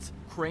conclusions,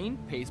 Crane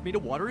pays me to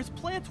water his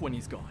plants when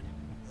he's gone.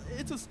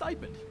 It's a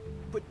stipend,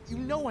 but you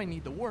know I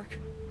need the work.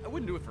 I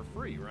wouldn't do it for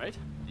free, right?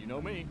 You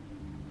know me.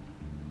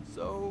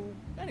 So,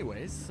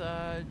 anyways,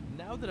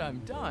 now that I'm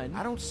done...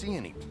 I don't see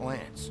any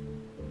plants.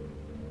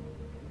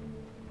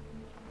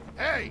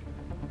 Hey!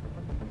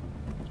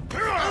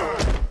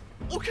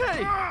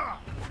 Okay!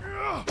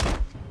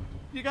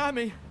 You got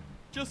me.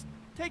 Just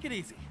take it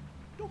easy.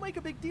 Don't make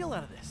a big deal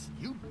out of this.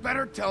 You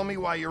better tell me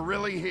why you're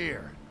really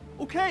here.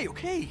 Okay.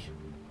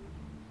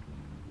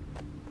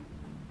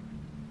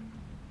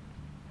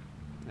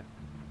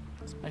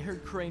 I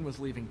heard Crane was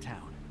leaving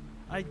town.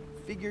 I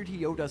figured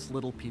he owed us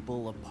little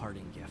people a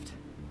parting gift.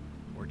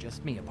 Or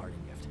just me a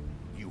parting gift.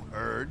 You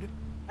heard?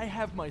 I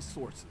have my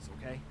sources,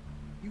 okay?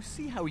 You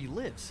see how he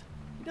lives.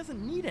 He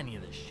doesn't need any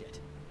of this shit.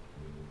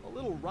 A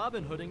little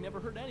Robin Hooding never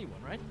hurt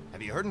anyone, right?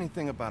 Have you heard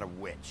anything about a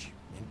witch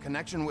in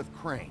connection with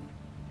Crane?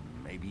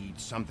 Maybe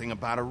something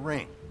about a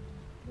ring.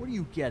 What are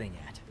you getting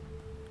at?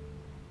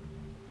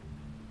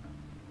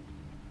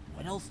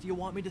 What else do you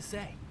want me to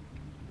say?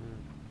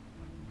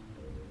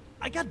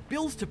 I got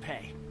bills to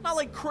pay. Not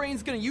like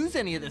Crane's gonna use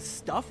any of this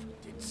stuff.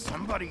 Did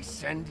somebody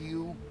send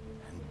you?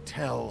 And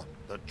tell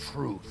the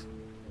truth.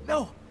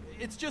 No,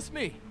 it's just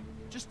me.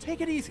 Just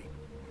take it easy.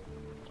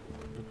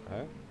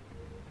 Okay.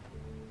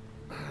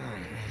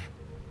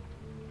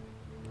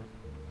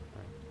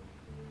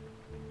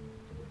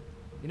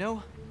 You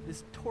know,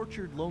 this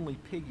tortured, lonely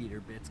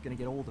pig-eater bit's gonna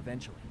get old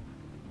eventually.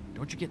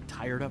 Don't you get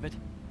tired of it?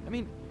 I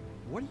mean,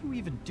 what are you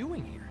even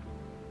doing here?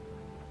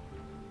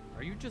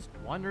 Are you just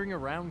wandering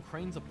around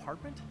Crane's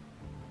apartment?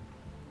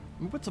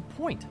 I mean, what's the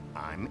point?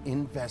 I'm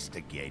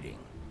investigating.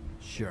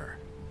 Sure.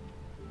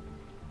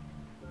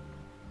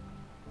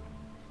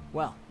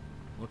 Well,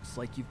 looks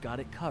like you've got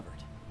it covered.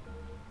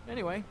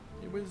 Anyway,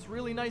 it was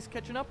really nice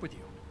catching up with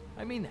you.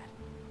 I mean that.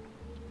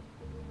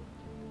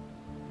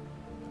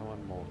 Come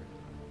on, more.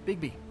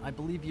 Bigby, I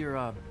believe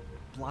you're,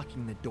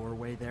 blocking the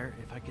doorway there.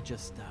 If I could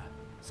just,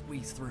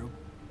 squeeze through.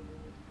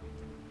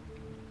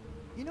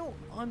 You know,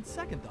 on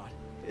second thought,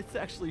 it's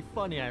actually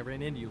funny I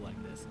ran into you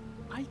like this.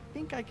 I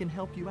think I can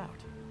help you out.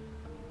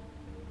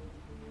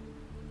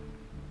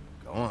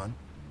 Go on.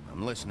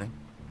 I'm listening.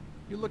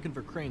 You're looking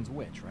for Crane's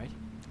witch, right?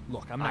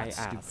 Look, I'm not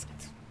stupid.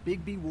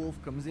 Bigby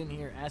Wolf comes in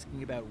here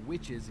asking about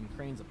witches in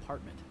Crane's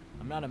apartment.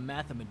 I'm not a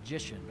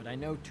mathemagician, but I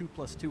know 2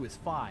 + 2 is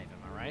 5,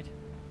 am I right?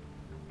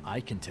 I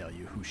can tell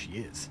you who she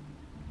is.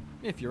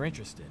 If you're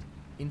interested.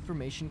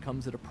 Information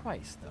comes at a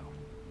price, though.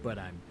 But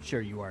I'm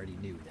sure you already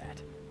knew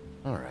that.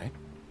 All right.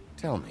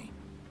 Tell me.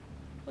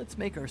 Let's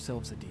make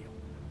ourselves a deal.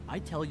 I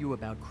tell you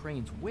about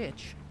Crane's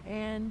witch,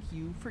 and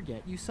you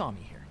forget you saw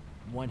me here.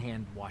 One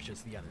hand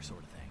washes the other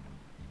sort of thing.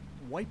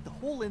 Wipe the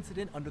whole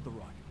incident under the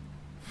rug.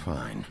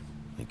 Fine.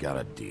 You got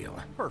a deal.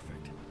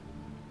 Perfect.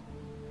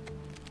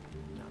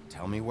 Now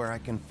tell me where I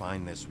can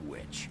find this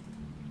witch.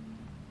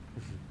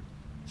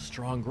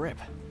 Strong grip.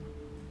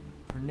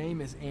 Her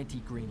name is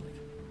Auntie Greenleaf.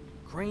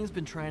 Crane's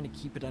been trying to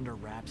keep it under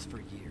wraps for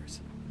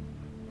years.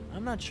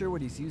 I'm not sure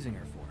what he's using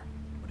her for,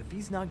 but if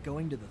he's not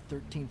going to the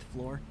 13th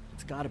floor,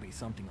 it's gotta be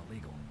something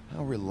illegal.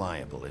 How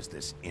reliable is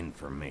this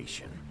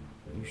information?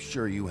 You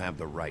sure you have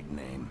the right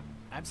name?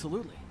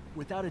 Absolutely,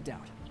 without a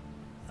doubt.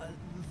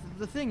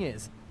 The thing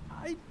is,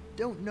 I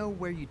don't know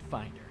where you'd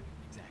find her,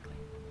 exactly.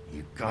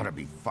 You gotta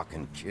be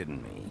fucking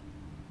kidding me.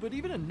 But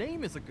even a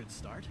name is a good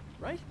start,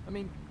 right? I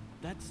mean,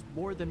 that's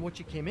more than what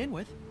you came in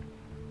with.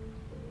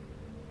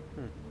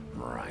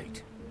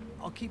 Right.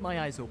 I'll keep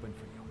my eyes open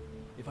for you.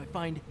 If I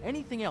find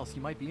anything else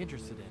you might be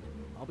interested in,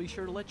 I'll be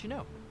sure to let you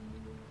know.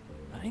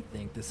 I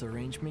think this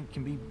arrangement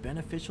can be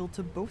beneficial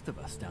to both of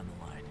us down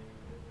the line.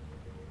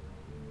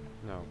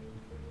 No.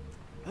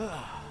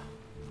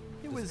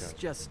 It was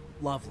just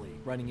lovely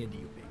running into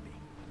you,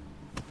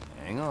 Bigby.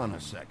 Hang on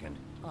a second.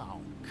 Oh,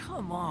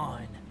 come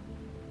on.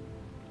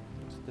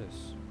 What's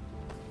this?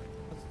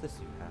 What's this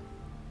you have?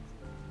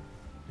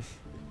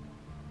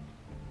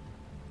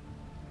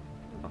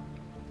 Oh.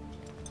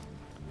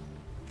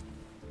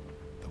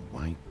 The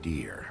white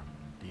deer.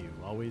 Do you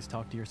always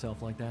talk to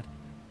yourself like that?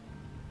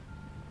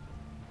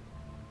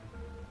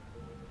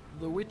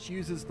 The witch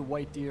uses the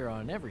white deer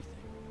on everything.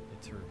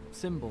 It's her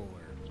symbol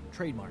or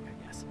trademark,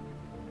 I guess.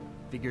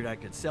 Figured I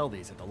could sell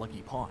these at the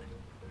Lucky Pawn.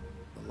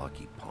 The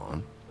Lucky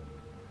Pawn?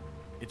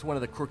 It's one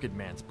of the crooked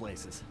man's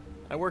places.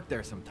 I work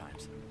there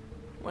sometimes.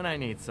 When I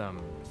need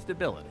some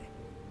stability.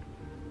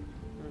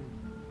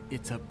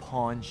 It's a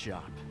pawn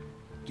shop.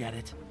 Get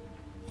it?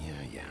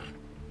 Yeah.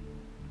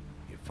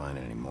 You find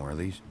any more of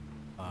these?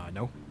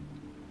 No.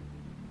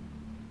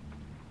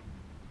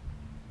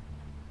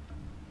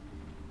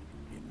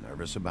 You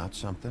nervous about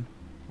something?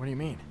 What do you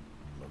mean?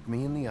 Look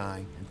me in the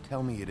eye and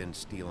tell me you didn't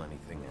steal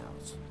anything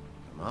else.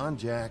 Come on,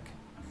 Jack.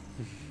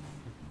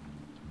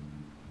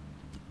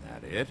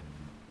 That it?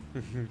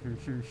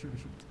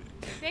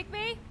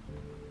 Bigby?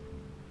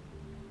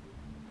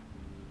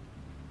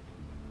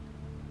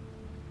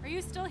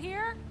 you still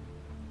here?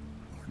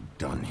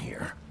 Done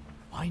here.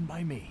 Fine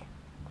by me.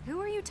 Who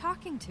are you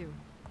talking to?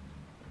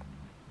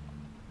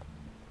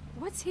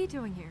 What's he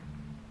doing here?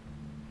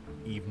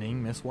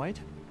 Evening, Miss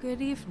White.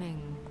 Good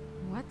evening.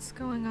 What's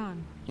going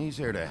on? He's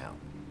here to help.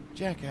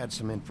 Jack had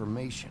some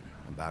information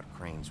about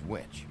Crane's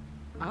witch.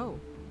 Oh,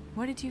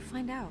 what did you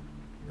find out?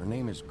 Her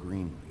name is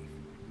Greenleaf.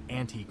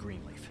 Auntie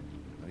Greenleaf.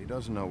 But he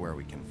doesn't know where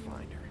we can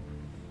find her.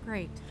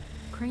 Great.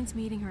 Crane's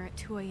meeting her at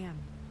 2 a.m.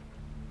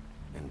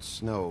 And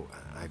Snow,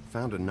 I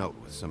found a note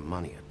with some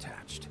money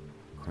attached.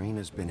 Crane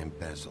has been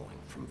embezzling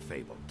from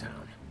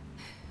Fabletown.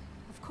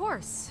 Of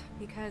course,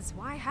 because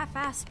why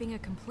half-ass being a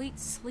complete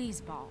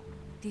sleazeball?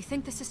 Do you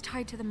think this is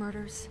tied to the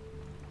murders?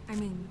 I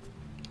mean,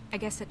 I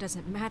guess it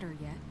doesn't matter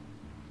yet.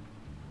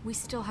 We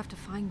still have to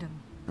find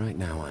him. Right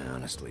now, I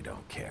honestly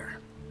don't care.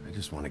 I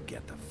just want to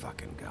get the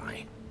fucking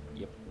guy.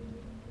 Yep.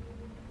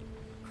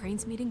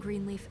 Crane's meeting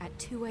Greenleaf at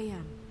 2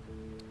 a.m.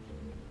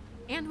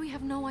 And we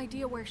have no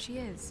idea where she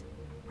is.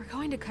 We're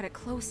going to cut it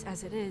close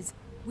as it is.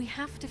 We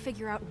have to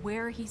figure out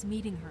where he's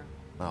meeting her.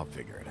 I'll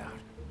figure it out.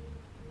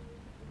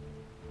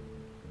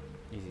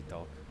 Easy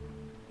talk.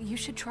 You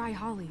should try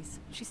Holly's.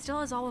 She still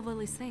has all of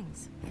Lily's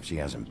things. If she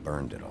hasn't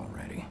burned it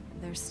already.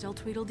 There's still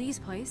Tweedledee's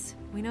place.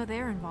 We know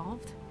they're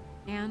involved.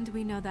 And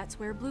we know that's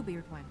where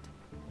Bluebeard went.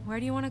 Where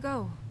do you want to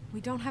go?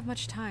 We don't have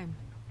much time.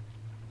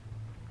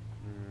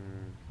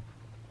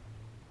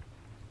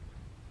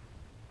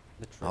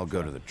 I'll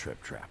go to the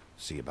Trip Trap,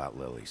 see about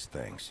Lily's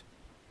things.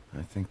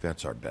 I think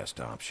that's our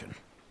best option.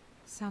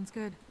 Sounds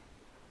good.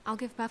 I'll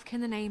give Buffkin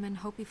the name and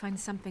hope he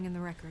finds something in the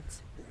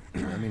records.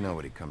 Let me know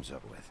what he comes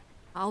up with.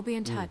 I'll be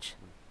in touch.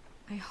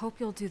 I hope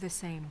you'll do the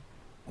same.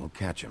 We'll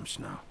catch him,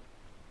 Snow.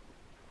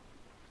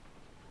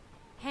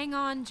 Hang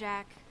on,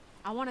 Jack.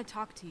 I want to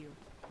talk to you.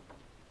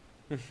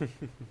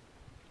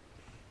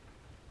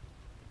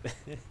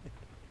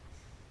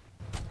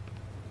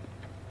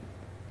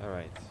 All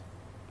right.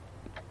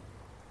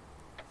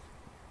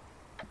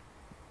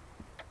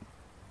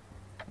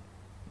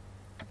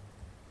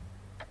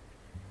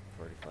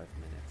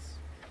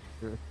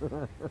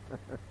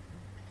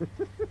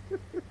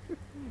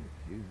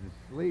 She's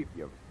asleep,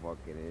 you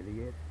fucking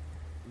idiot.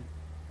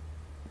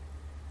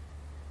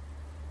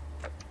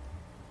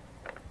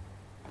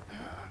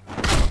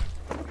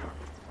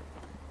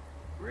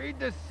 Read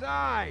the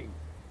sign!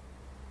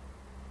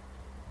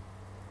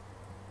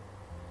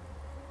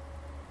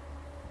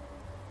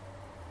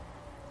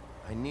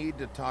 I need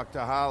to talk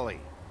to Holly.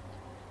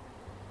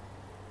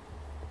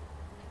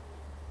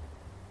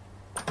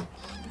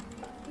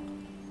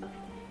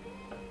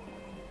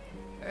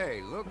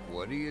 Hey, look,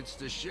 Woody, it's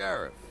the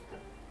sheriff.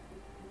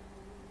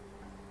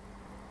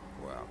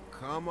 Well,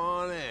 come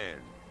on in,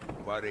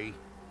 buddy.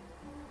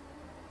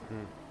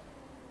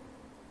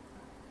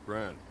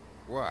 Brent.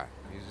 What?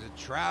 He's a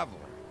traveler.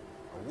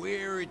 A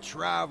weary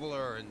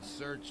traveler in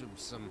search of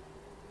some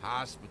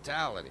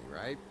hospitality,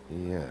 right?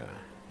 Yeah,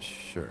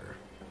 sure.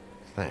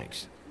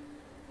 Thanks.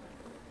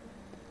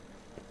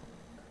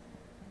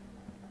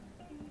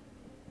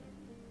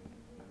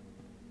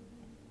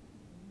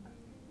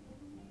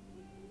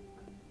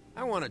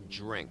 I want a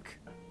drink.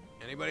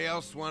 Anybody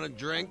else want a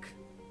drink?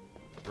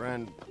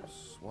 Friend,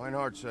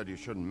 Swinehart said you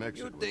shouldn't mix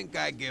it You think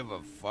I give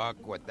a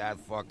fuck what that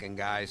fucking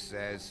guy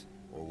says?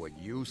 Or what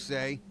you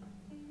say?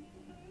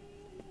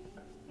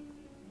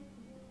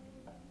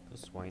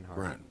 Swinehart.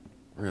 Brent,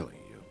 really,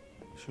 you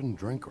shouldn't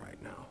drink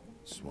right now.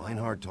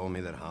 Swinehart told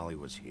me that Holly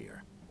was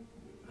here.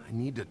 I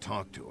need to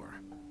talk to her.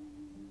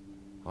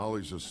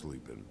 Holly's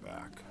asleep in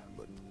back,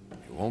 but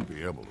you won't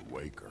be able to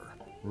wake her.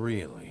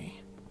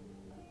 Really?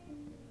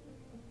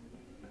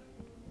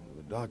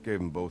 The doc gave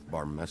him both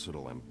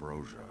Barmecidal and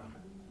Ambrosia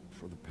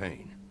for the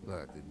pain.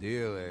 Look, the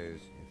deal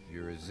is, if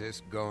you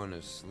resist going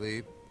to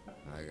sleep,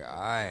 like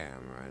I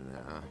am right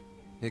now,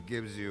 it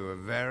gives you a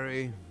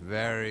very,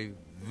 very,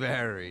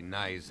 very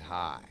nice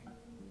high.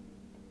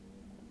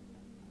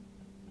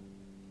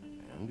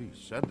 And he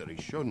said that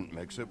he shouldn't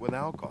mix it with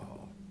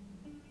alcohol.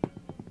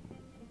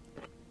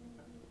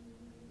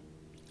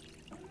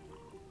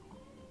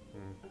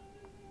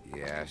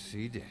 Yes,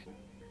 he did.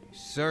 He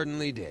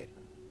certainly did.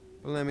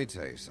 But let me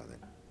tell you something.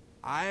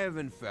 I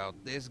haven't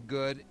felt this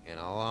good in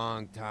a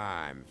long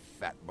time,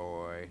 fat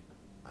boy.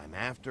 I'm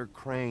after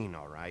Crane,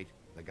 all right?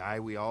 The guy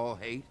we all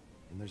hate.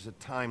 And there's a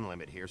time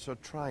limit here, so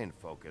try and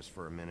focus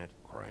for a minute.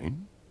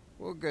 Crane?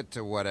 We'll get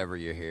to whatever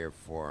you're here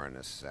for in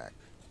a sec.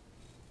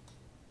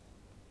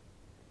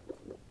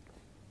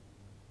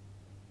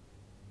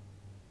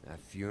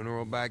 That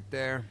funeral back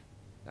there?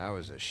 That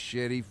was a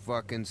shitty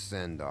fucking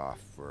send-off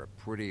for a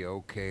pretty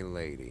okay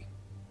lady.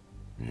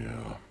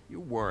 Yeah. You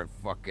weren't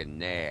fucking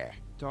there.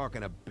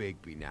 Talking to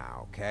Bigby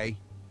now, okay?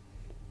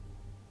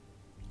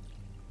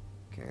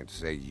 Can't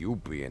say you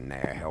being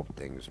there helped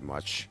things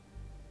much.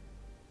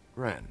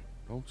 Gren,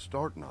 don't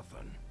start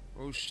nothing.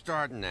 Who's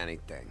starting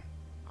anything?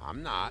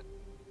 I'm not.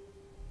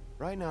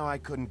 Right now, I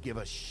couldn't give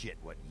a shit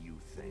what you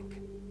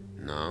think.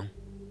 No?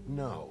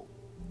 No.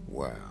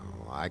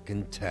 Well, I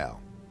can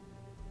tell.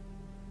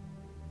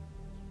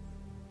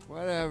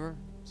 Whatever.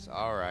 It's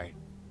alright.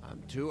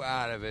 I'm too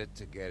out of it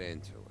to get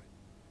into it.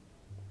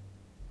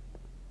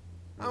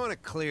 I want to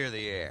clear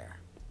the air.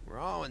 We're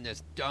all in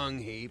this dung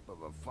heap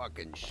of a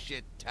fucking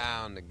shit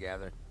town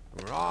together.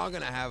 And we're all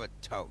gonna have a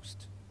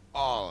toast.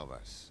 All of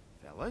us.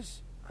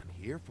 Fellas, I'm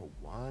here for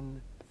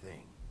one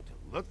thing. To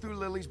look through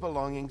Lily's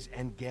belongings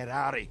and get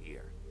out of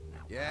here. Now,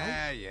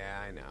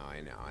 Yeah, I know.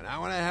 And I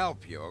want to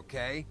help you,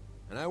 okay?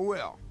 And I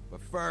will.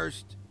 But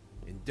first,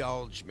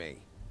 indulge me.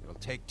 It'll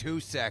take 2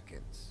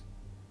 seconds.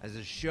 As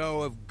a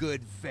show of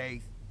good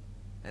faith.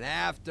 And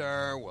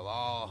after, we'll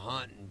all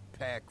hunt and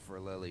peck for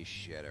Lily's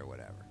shit or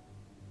whatever.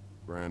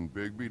 Grand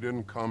Bigby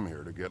didn't come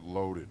here to get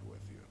loaded with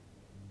you.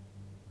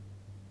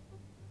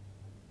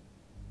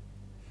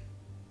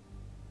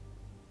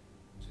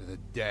 To the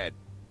dead.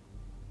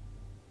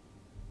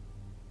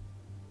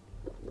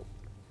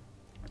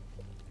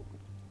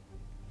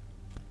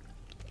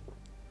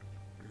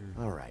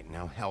 All right,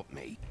 now help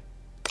me.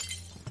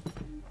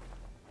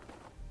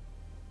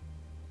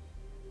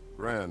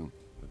 Gran,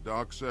 the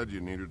doc said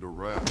you needed a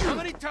rest. How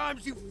many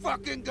times you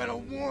fucking gonna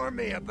warn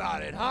me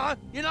about it, huh?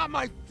 You're not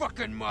my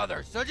fucking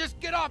mother, so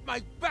just get off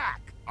my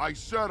back! I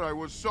said I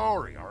was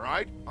sorry, all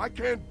right? I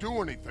can't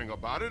do anything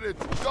about it.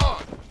 It's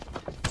done.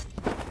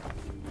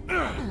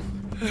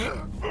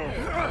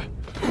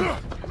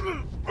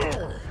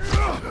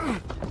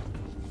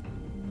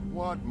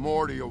 What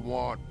more do you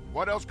want?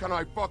 What else can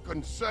I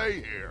fucking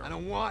say here? I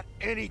don't want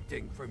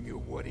anything from you,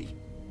 Woody.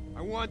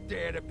 I want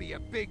there to be a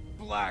big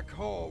black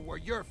hole where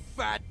your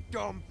fat,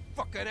 dumb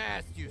fucking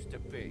ass used to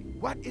be.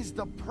 What is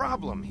the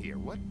problem here?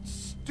 What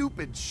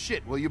stupid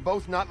shit will you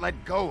both not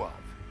let go of?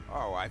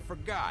 Oh, I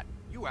forgot.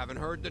 You haven't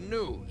heard the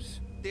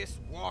news. This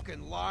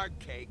walking lard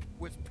cake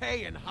was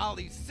paying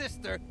Holly's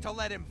sister to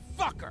let him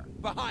fuck her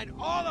behind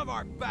all of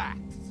our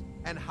backs.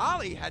 And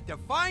Holly had to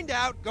find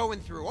out going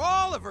through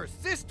all of her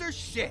sister's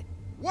shit.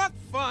 What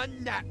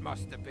fun that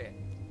must have been.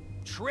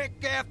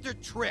 Trick after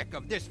trick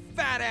of this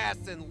fat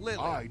ass and Lily.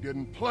 I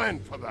didn't plan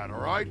for that, all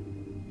right?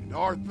 And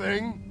our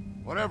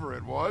thing, whatever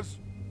it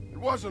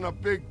wasn't a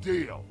big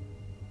deal.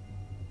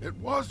 It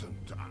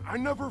wasn't. I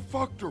never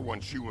fucked her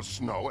when she was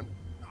snowing.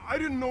 I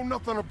didn't know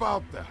nothing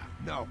about that.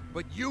 No,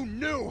 but you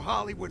knew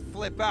Holly would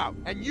flip out,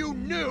 and you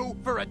knew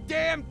for a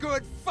damn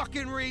good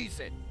fucking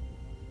reason.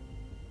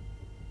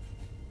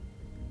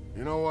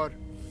 You know what?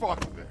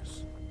 Fuck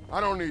this.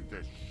 I don't need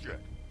this shit.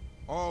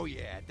 Oh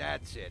yeah,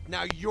 that's it.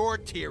 Now you're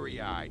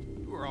teary-eyed.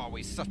 You were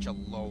always such a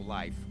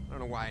lowlife. I don't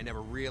know why I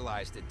never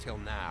realized it till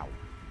now.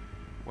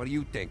 What do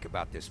you think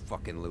about this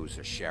fucking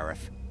loser,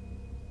 Sheriff?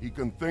 He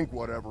can think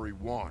whatever he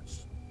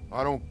wants.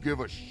 I don't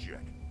give a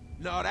shit.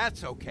 No,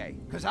 that's okay,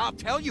 because I'll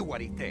tell you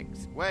what he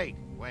thinks. Wait.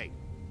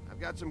 I've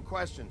got some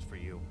questions for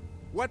you.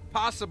 What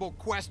possible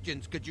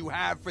questions could you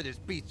have for this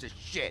piece of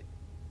shit?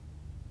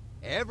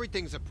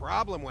 Everything's a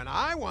problem when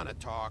I want to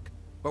talk,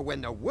 but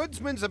when the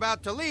woodsman's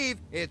about to leave,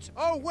 it's,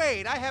 oh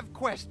wait, I have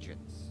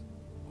questions.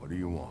 What do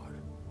you want?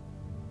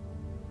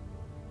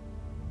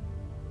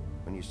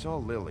 When you saw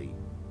Lily,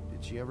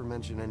 did she ever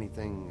mention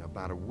anything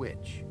about a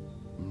witch?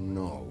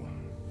 No.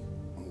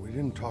 We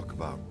didn't talk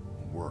about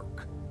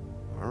work.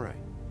 All right.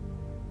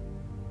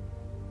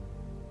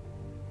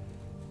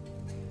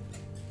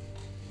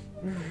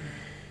 Okay,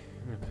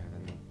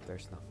 then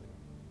there's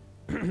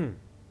nothing.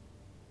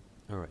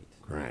 Alright.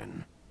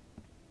 Gran.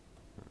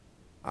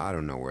 I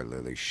don't know where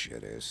Lily's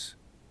shit is.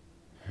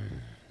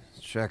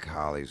 Check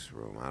Holly's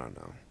room, I don't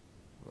know.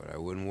 But I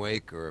wouldn't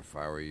wake her if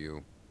I were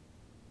you.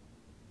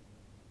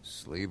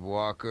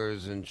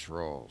 Sleepwalkers and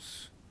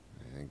trolls.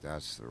 I think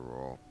that's the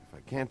rule. If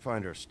I can't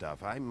find her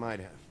stuff, I might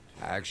have...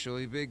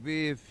 Actually,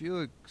 Bigby, if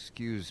you'll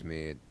excuse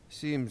me, it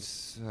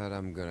seems that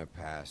I'm gonna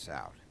pass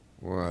out.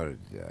 What a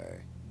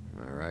day.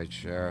 Am I right,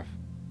 Sheriff?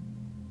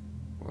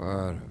 What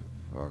a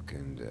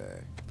fucking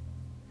day.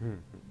 Not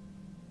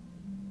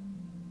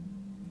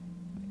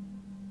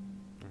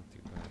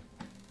too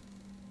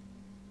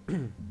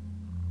bad.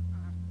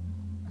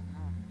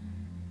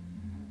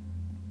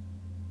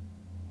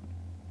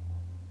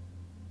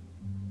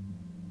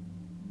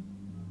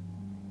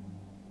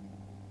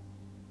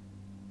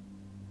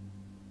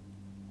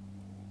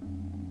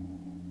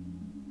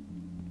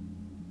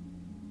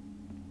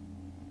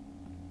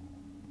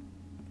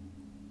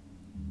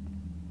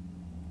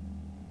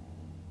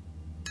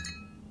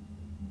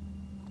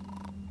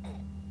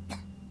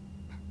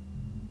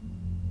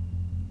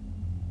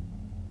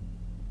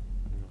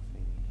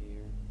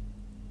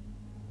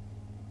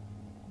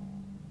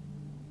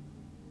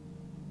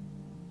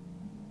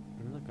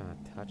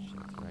 Touch it,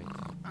 right?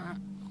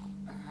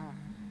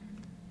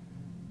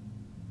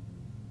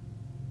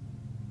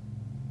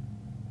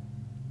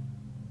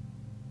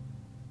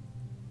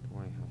 Do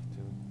I have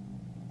to?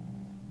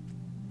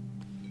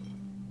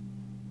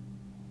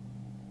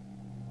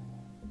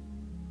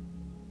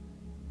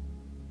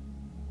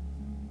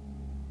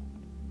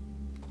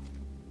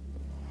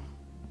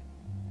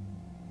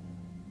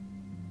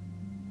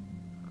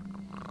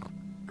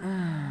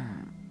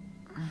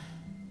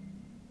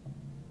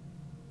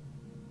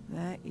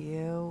 That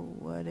you,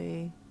 Woody?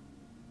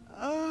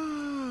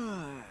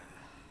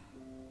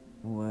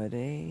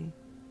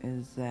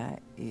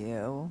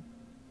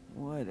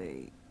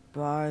 Woody,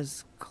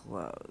 bar's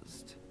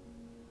closed.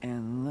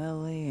 And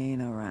Lily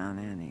ain't around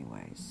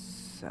anyway,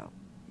 so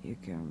you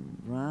can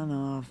run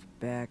off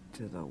back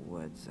to the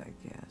woods, I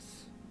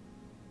guess.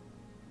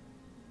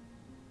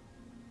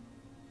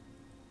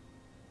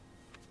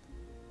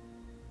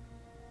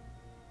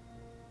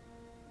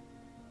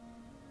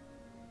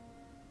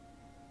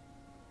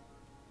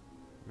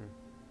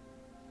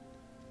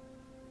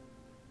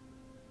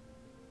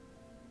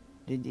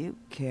 Did you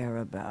care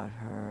about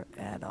her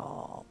at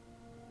all?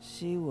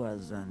 She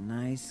was a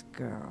nice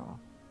girl.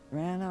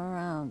 Ran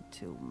around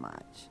too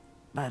much,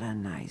 but a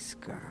nice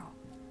girl.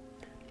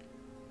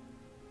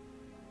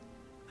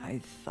 I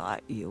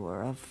thought you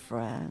were a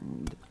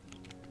friend.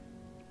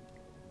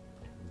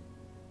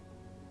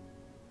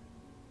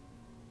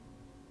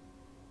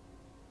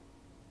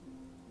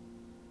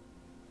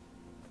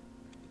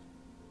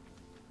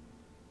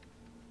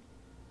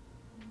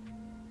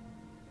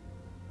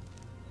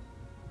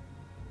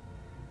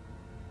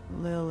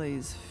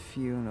 Lily's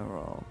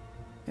funeral.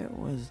 It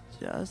was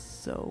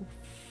just so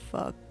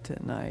fucked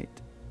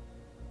tonight.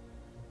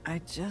 I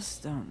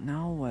just don't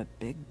know what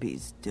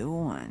Bigby's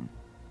doing.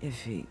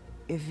 If he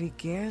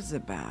cares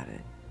about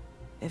it.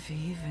 If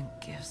he even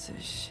gives a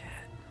shit.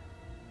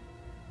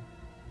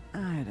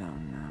 I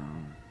don't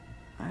know.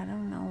 I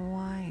don't know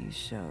why he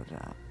showed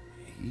up.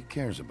 He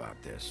cares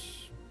about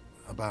this.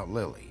 About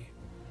Lily.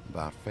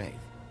 About Faith.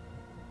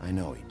 I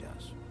know he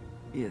does.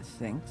 You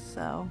think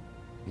so?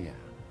 Yeah.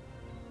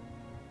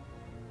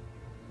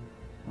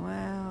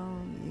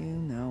 Well, you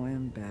know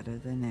him better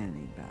than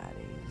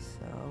anybody,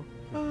 so...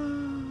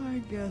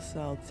 I guess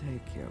I'll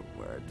take your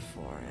word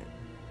for it.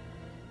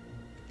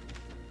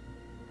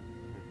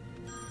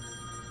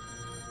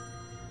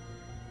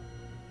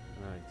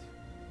 Right.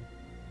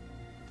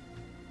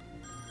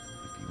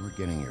 If you were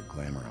getting your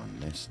glamour on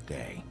this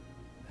day,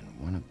 then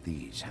one of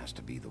these has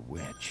to be the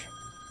witch.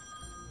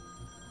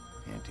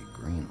 Auntie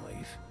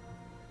Greenleaf.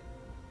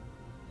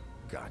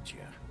 Gotcha.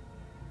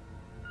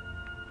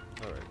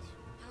 Alright.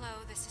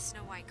 Hello, this is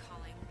Snow White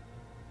calling.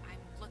 I'm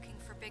looking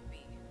for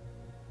Bigby.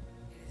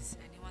 Is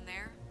anyone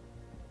there?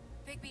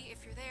 Bigby,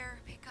 if you're there,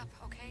 pick up,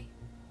 okay?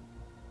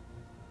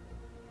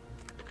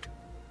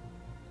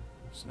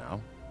 Snow?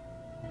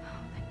 Oh,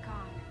 thank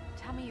God.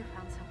 Tell me you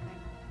found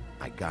something.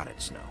 I got it,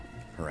 Snow.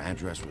 Her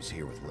address was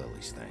here with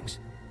Lily's things.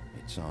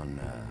 It's on,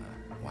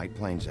 White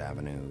Plains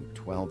Avenue,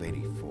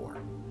 1284.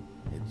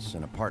 It's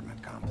an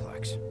apartment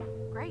complex.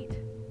 Great.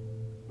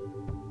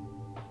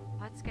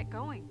 Let's get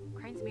going.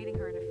 Crane's meeting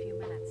her in a few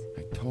minutes.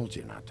 I told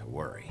you not to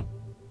worry.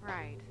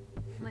 Right.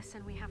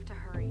 Listen, we have to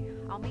hurry.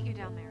 I'll meet you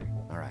down there.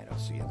 All right, I'll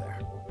see you there.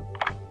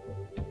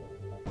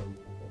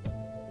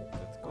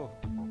 Let's go.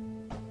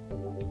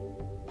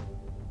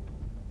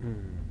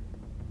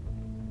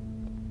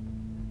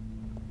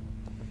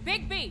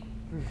 Bigby!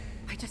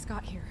 I just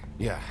got here.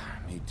 Yeah,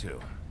 me too.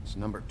 It's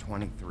number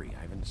 23.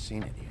 I haven't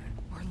seen it yet.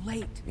 We're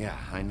late. Yeah,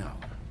 I know.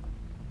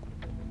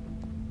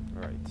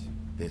 All right.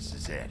 This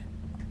is it.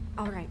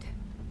 All right.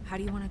 How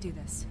do you want to do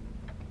this?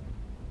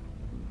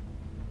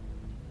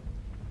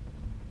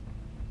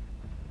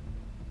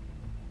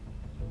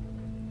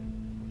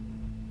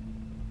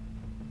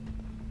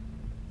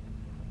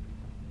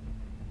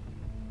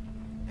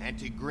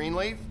 Auntie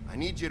Greenleaf, I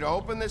need you to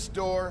open this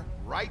door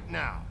right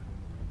now.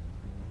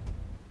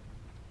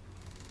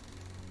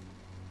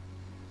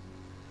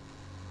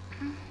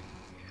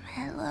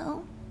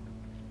 Hello?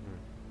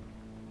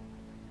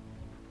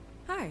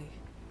 Hi.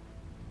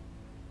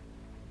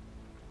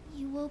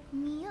 You woke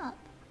me up.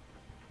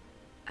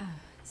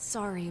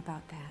 Sorry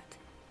about that.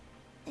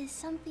 Is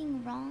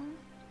something wrong?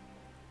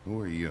 Who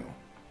are you?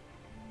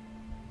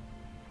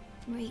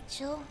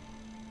 Rachel?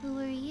 Who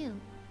are you?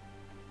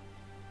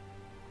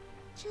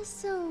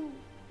 Just so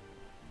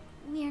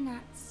we're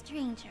not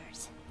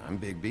strangers. I'm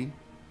Bigby.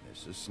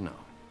 This is Snow.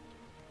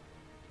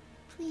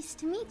 Pleased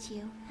to meet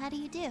you. How do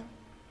you do?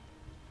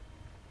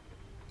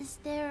 Is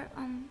there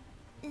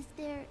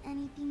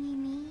anything you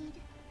need?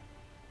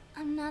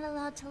 I'm not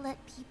allowed to let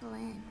people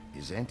in.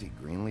 Is Auntie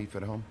Greenleaf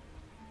at home?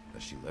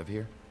 Does she live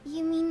here?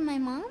 You mean my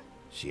mom?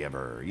 She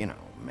ever,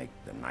 make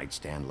the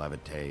nightstand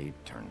levitate,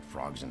 turn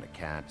frogs into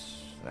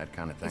cats, that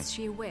kind of thing? Is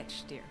she a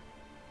witch, dear?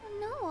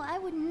 No, I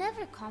would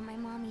never call my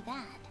mommy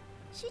that.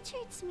 She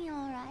treats me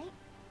all right.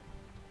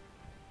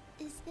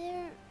 Is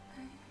there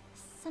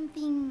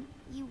something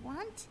you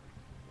want?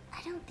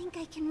 I don't think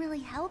I can really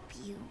help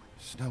you.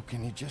 Snow,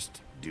 can you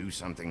just do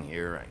something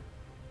here?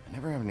 I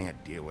never have any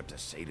idea what to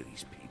say to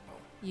these people.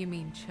 You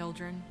mean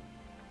children?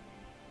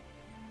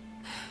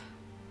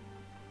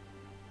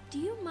 Do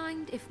you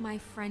mind if my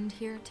friend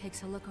here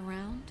takes a look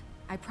around?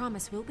 I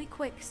promise we'll be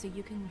quick so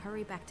you can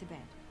hurry back to bed.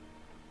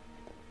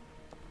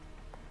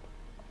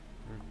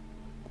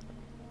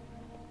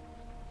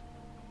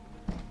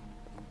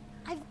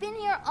 I've been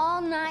here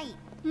all night.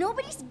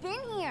 Nobody's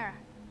been here.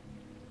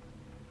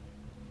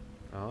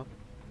 Oh?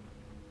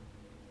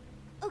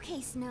 Okay,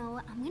 Snow,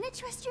 I'm gonna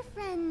trust your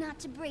friend not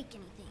to break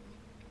anything.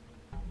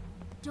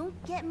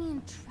 Don't get me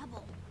in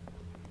trouble.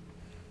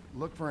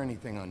 Look for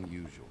anything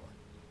unusual.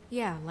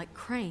 Yeah, like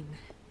Crane.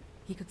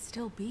 He could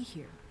still be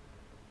here.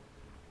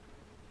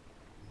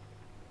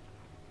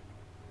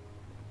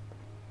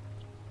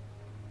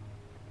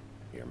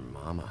 Your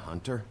mom a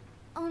hunter?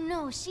 Oh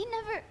no, she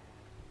never...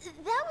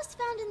 That was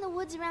found in the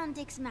woods around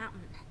Dick's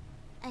Mountain,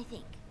 I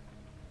think.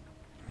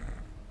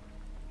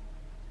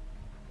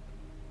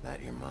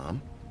 That your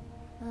mom?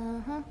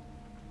 Uh-huh.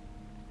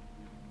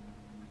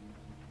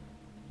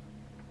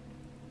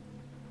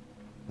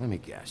 Let me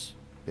guess.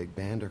 Big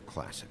band or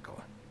classical?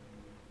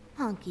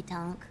 Honky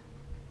tonk.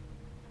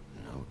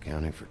 No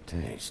accounting for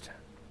taste.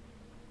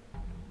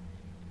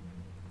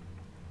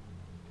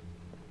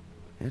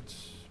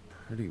 It's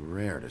pretty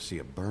rare to see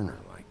a burner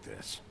like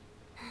this.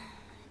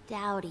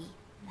 Dowdy.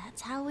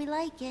 That's how we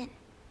like it.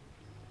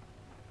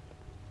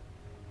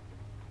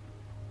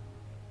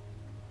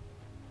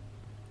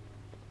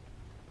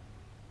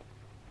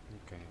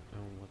 Okay, now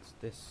what's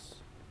this?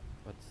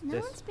 What's No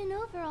this? one's been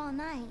over all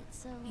night,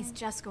 so... He's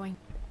just going...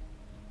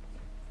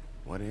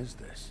 What is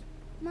this?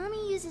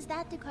 Mommy uses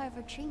that to carve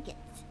her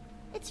trinkets.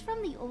 It's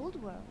from the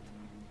old world.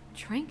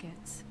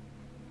 Trinkets?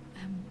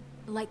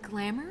 Like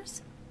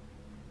glamours?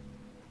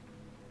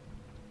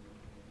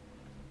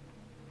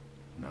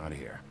 Not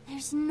here.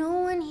 There's no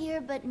one here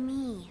but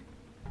me.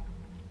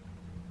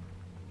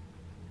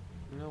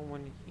 No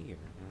one here,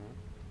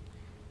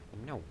 huh?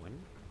 No one?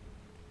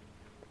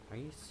 Are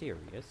you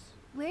serious?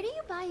 Where do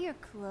you buy your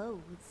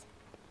clothes?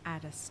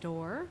 At a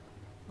store?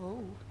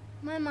 Oh,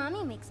 my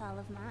mommy makes all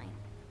of mine.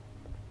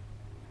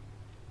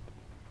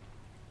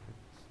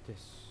 What's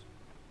this?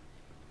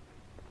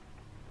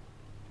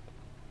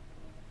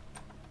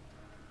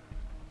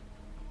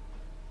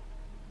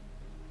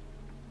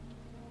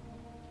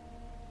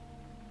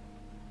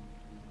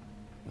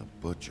 The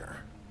butcher.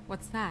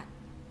 What's that?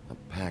 A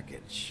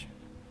package.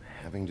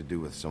 Having to do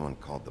with someone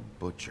called the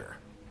Butcher.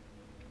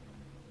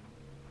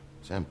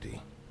 It's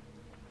empty.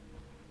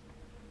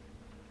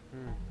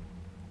 There's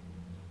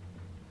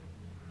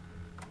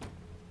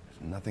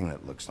nothing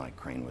that looks like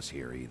Crane was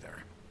here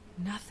either.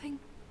 Nothing?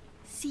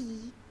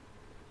 See?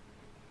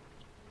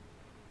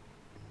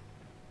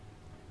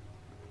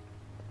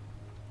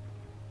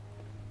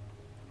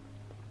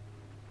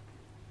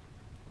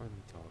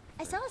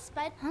 I saw a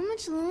spider. How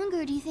much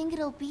longer do you think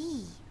it'll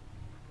be?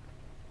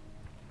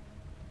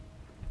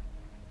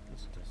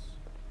 What's this?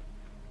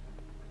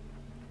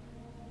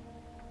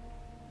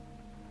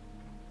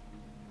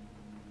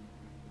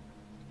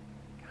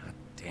 God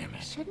damn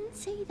it. Shouldn't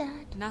say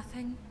that.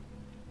 Nothing?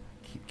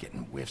 Keep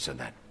getting whiffs of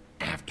that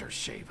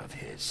aftershave of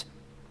his.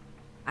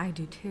 I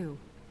do too.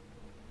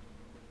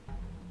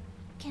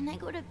 Can I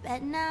go to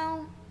bed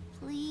now?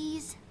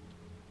 Please?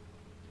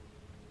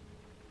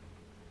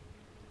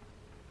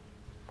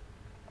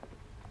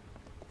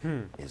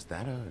 Is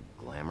that a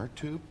glamour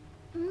tube?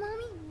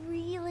 Mommy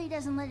really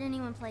doesn't let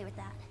anyone play with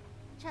that.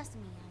 Trust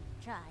me,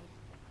 I've tried.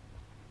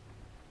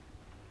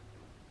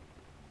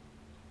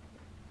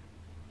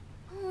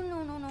 Oh, no.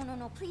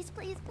 Please,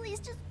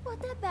 just put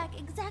that back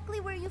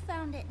exactly where you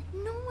found it.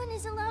 No one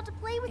is allowed to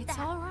play with that. It's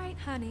all right,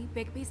 honey.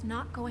 Bigby's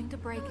not going to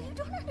break it. You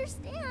don't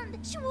understand.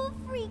 She will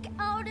freak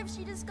out if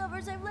she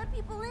discovers I've let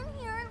people in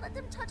here and let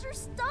them touch her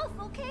stuff,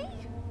 okay?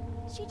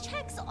 She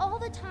checks all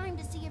the time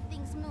to see if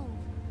things move.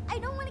 I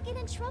don't want to get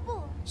in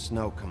trouble.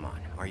 Snow, come on.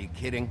 Are you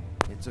kidding?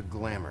 It's a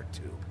glamour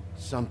tube.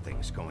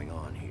 Something's going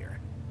on here.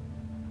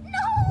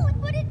 No!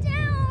 Put it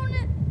down!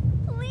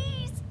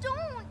 Please,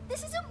 don't!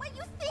 This isn't what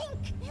you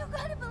think! You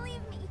gotta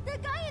believe me. The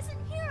guy isn't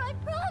here, I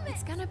promise!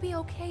 It's gonna be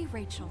okay,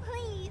 Rachel.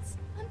 Please,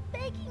 I'm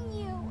begging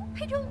you.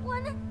 I don't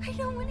wanna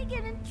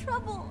get in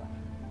trouble.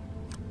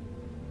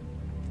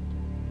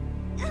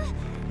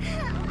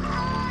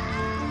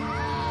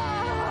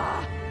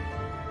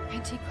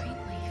 Auntie Greenleaf.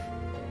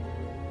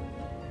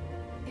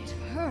 It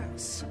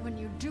hurts when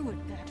you do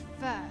it that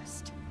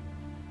fast.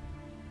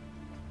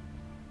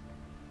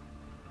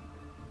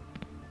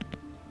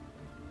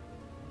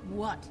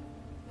 What?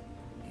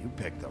 You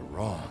picked the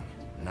wrong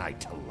night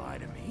to lie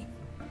to me.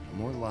 No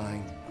more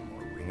lying, no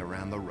more ring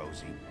around the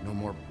rosy, no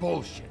more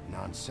bullshit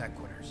non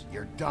sequiturs.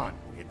 You're done.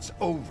 It's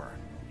over.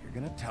 You're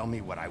gonna tell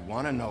me what I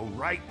want to know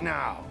right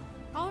now.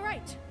 All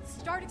right,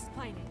 start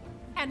explaining.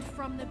 And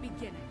from the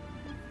beginning.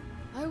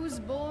 I was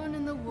born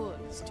in the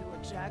woods to a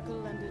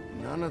jackal and a...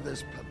 None of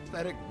this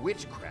pathetic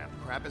witchcraft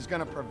crap is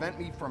gonna prevent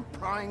me from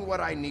prying what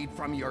I need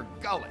from your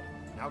gullet.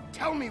 Now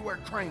tell me where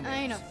Crane is. I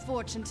ain't a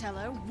fortune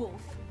teller,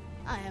 Wolf.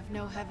 I have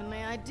no heavenly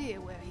idea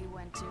where he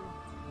went to.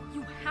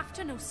 You have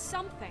to know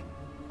something.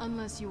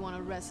 Unless you want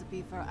a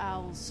recipe for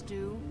owl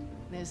stew,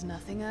 there's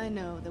nothing I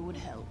know that would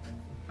help.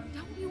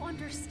 Don't you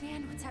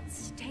understand what's at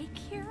stake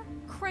here?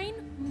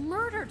 Crane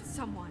murdered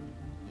someone.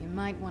 You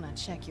might want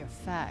to check your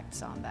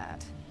facts on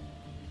that.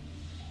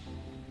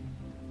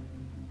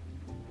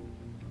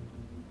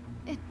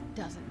 It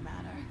doesn't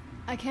matter.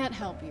 I can't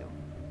help you.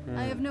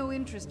 I have no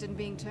interest in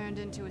being turned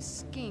into a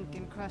skink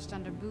and crushed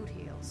under boot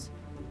heels.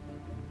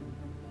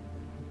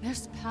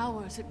 There's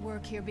powers at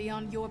work here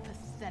beyond your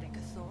pathetic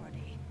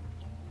authority.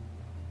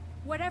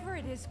 Whatever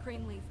it is,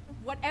 Greenleaf,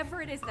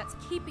 whatever it is that's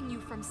keeping you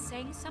from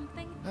saying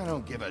something... I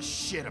don't give a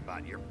shit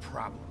about your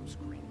problems,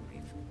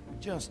 Greenleaf.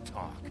 Just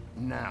talk.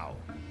 Now.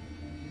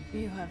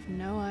 You have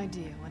no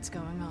idea what's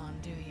going on,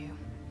 do you?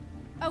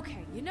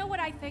 Okay, you know what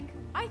I think?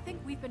 I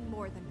think we've been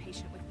more than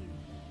patient with you.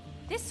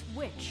 This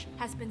witch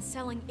has been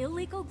selling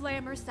illegal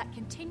glamours that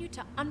continue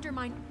to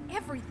undermine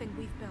everything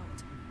we've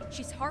built.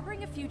 She's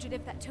harboring a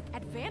fugitive that took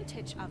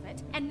advantage of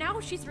it, and now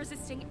she's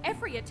resisting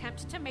every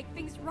attempt to make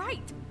things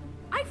right.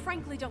 I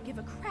frankly don't give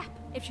a crap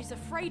if she's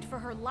afraid for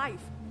her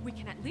life. We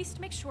can at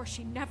least make sure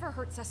she never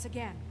hurts us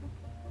again.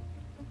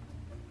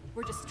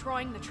 We're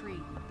destroying the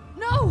tree.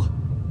 No!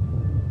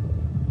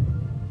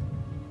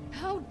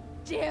 How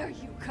dare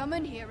you come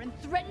in here and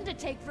threaten to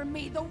take from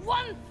me the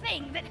one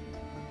thing that...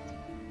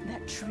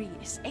 That tree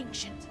is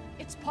ancient.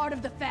 It's part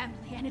of the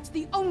family, and it's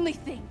the only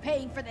thing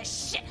paying for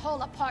this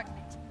shithole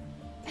apartment.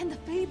 And the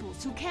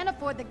Fables, who can't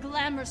afford the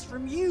glamours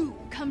from you,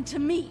 come to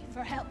me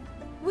for help.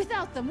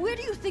 Without them, where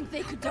do you think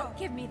they could go? Don't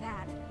give me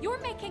that. You're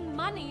making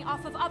money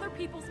off of other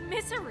people's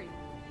misery.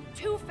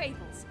 2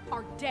 Fables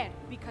are dead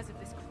because of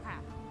this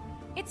crap.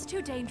 It's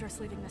too dangerous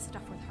leaving this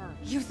stuff with her.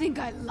 You think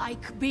I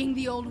like being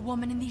the old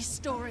woman in these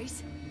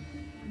stories?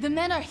 The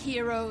men are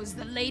heroes,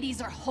 the ladies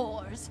are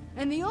whores,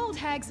 and the old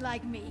hags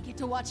like me get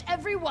to watch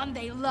everyone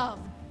they love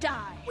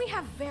die. We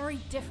have very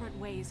different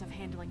ways of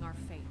handling our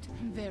fate.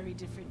 Very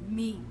different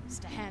means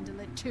to handle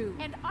it, too.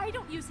 And I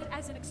don't use it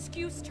as an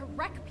excuse to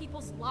wreck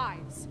people's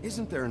lives.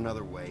 Isn't there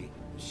another way?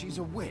 She's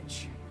a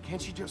witch.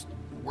 Can't she just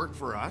work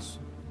for us?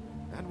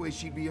 That way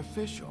she'd be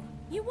official.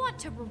 You want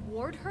to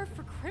reward her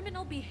for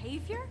criminal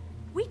behavior?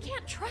 We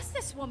can't trust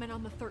this woman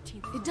on the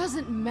 13th floor. It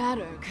doesn't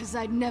matter, because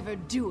I'd never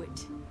do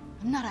it.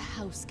 I'm not a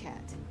house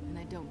cat, and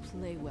I don't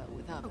play well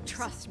with others. Oh,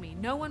 trust me,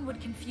 no one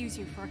would confuse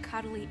you for a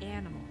cuddly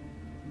animal.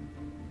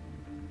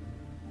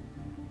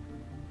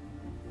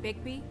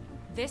 Bigby,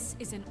 this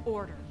is an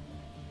order.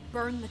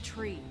 Burn the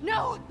tree.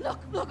 No!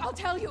 Look, I'll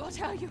tell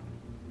you.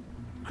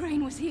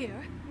 Crane was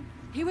here.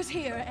 He was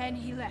here, and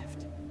he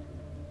left.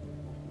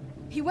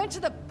 He went to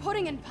the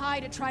pudding and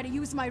pie to try to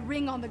use my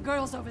ring on the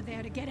girls over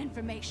there to get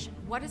information.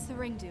 What does the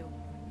ring do?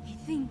 He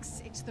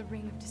thinks it's the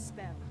Ring of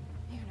Dispel.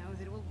 You know,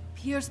 that it will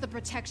pierce the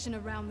protection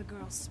around the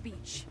girls'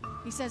 speech.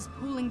 He says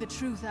pulling the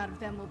truth out of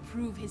them will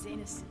prove his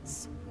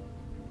innocence.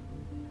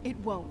 It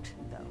won't,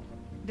 though.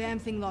 Damn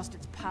thing lost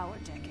its power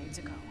decades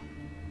ago.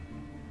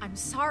 I'm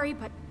sorry,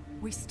 but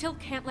we still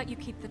can't let you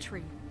keep the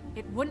tree.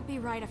 It wouldn't be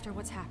right after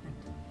what's happened.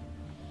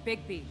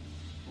 Bigby.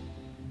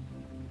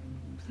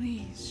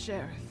 Please,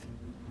 Sheriff.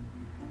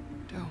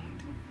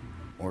 Don't.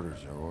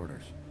 Orders are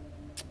orders.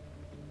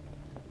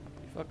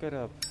 You fuck it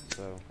up,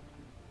 so...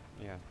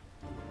 yeah.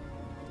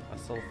 A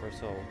soul for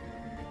soul.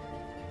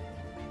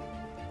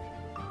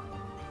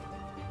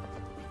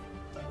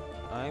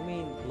 I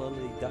mean,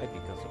 Lily died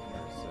because of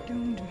her, so...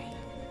 Doomed me.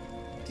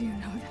 Do you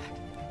know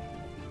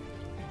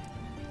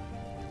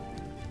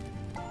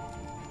that?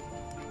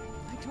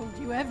 I told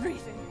you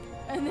everything,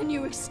 and then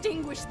you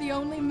extinguished the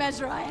only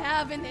measure I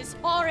have in this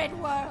horrid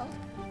world.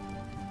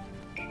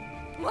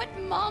 What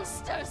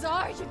monsters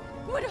are you?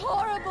 What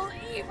horrible,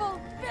 evil,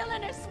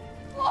 villainous,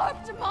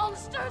 warped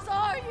monsters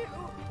are you?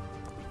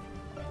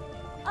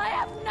 I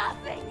have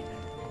nothing!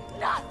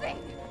 Nothing!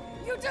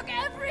 You took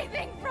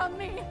everything from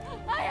me!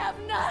 I have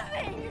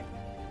nothing!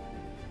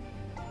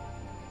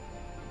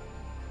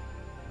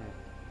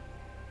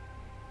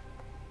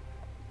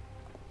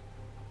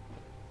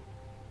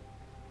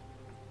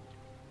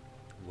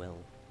 Well.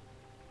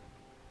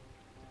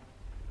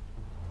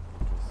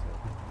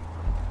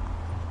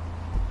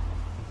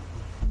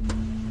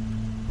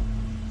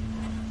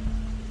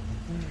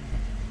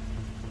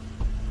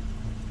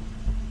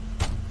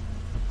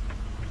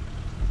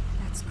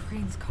 That's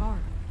Crane's car.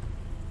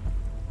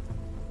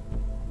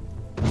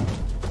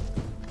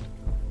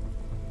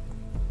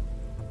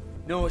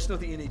 No, it's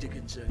nothing you need to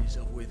concern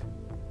yourself with.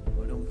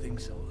 I don't think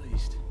so, at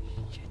least.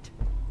 Shit.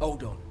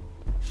 Hold on.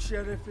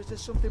 Sheriff, is there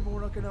something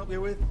more I can help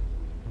you with?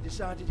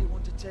 Decided you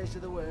want a taste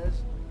of the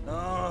wares?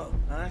 Oh,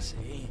 I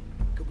see.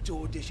 Come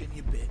to audition,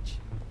 you bitch.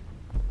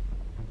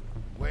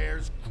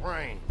 Where's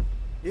Crane?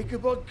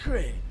 Ichabod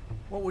Crane?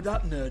 What would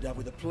that nerd have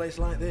with a place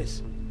like this?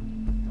 Tell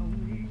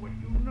me what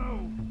you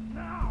know,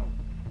 now!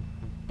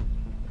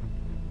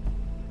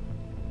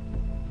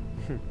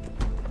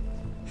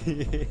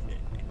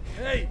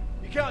 Hey,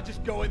 you can't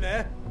just go in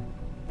there.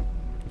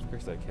 Of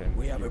course I can.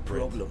 We have a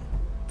problem.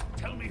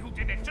 Tell me who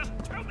did it. Just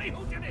tell me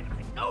who did it.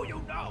 I know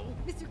you know.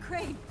 Mr.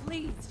 Crane,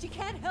 please. She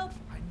can't help.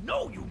 I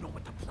know you know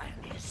what the plan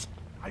is.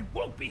 I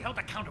won't be held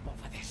accountable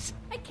for this.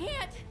 I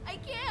can't.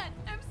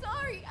 I'm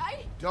sorry.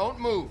 Don't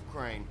move,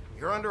 Crane.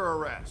 You're under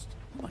arrest.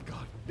 Oh my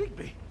God,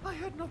 Bigby, I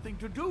had nothing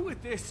to do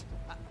with this.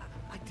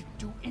 I didn't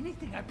do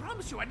anything. I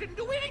promise you, I didn't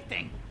do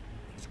anything.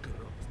 These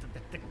girls,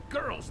 the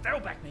girls, they'll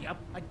back me up.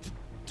 I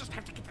just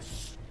have to get the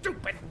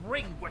stupid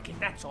ring working,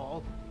 that's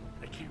all.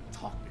 I can't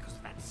talk because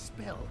of that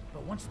spell,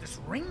 but once this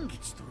ring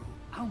gets through,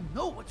 I'll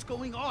know what's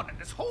going on and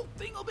this whole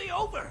thing will be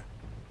over.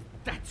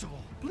 That's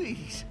all,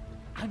 please.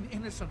 I'm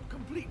innocent,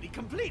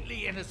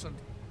 completely innocent.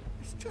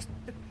 It's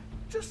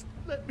just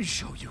let me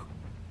show you.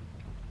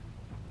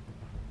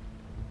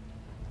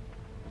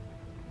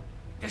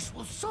 This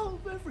will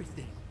solve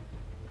everything.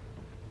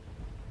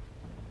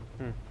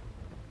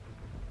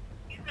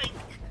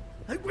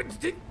 I wouldn't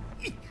think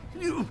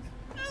you.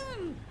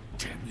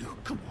 Damn you!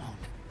 Come on,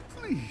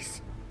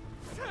 please.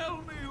 Tell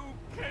me who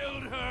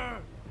killed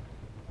her!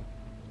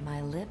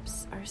 My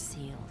lips are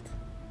sealed.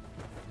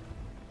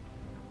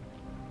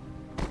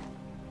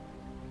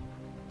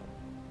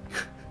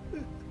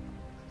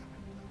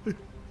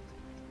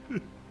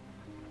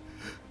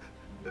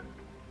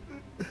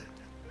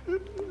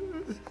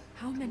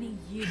 How many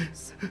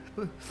years?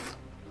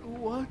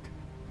 What?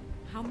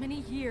 How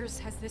many years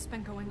has this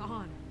been going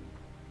on?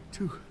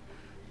 Too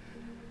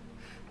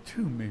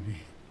many.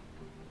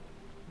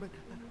 But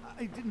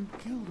I didn't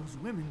kill those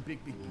women,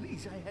 Bigby.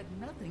 Please, I had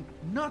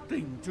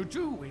nothing to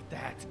do with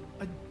that.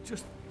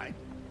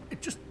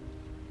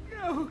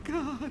 Oh,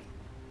 God.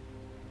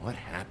 What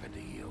happened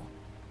to you?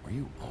 Were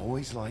you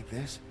always like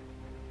this?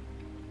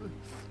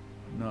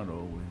 Not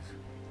always.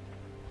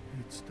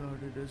 It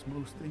started as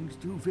most things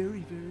do,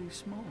 very, very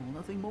small.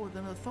 Nothing more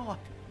than a thought.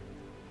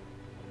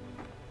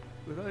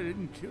 But I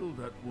didn't kill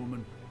that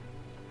woman.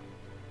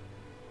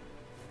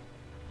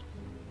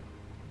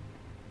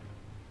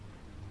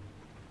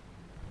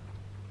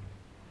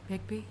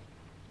 Bigby?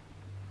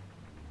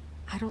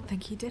 I don't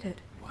think he did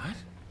it. What?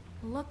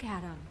 Look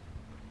at him.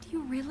 Do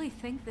you really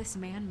think this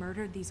man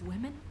murdered these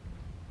women?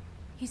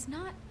 He's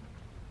not...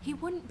 He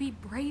wouldn't be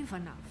brave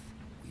enough.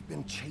 We've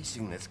been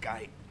chasing this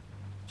guy.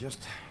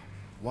 Just...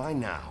 why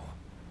now?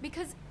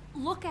 Because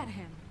look at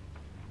him.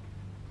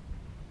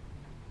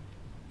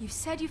 You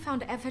said you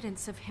found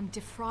evidence of him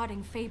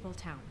defrauding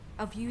Fabletown,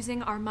 of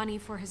using our money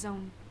for his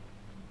own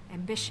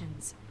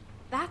ambitions.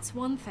 That's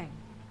one thing.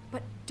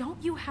 But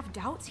don't you have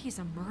doubts he's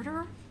a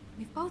murderer?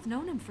 We've both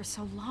known him for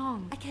so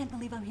long. I can't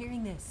believe I'm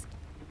hearing this.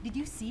 Did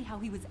you see how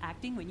he was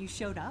acting when you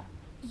showed up?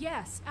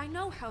 Yes, I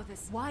know how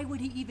this... Why would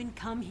he even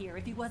come here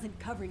if he wasn't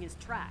covering his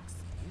tracks?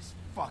 This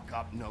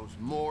fuck-up knows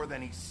more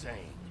than he's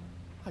saying.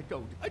 I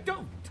don't.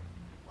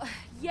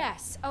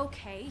 Yes,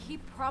 okay, he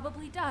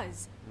probably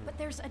does. But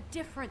there's a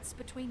difference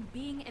between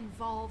being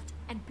involved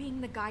and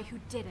being the guy who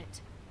did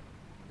it.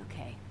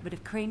 Okay, but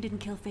if Crane didn't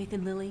kill Faith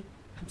and Lily,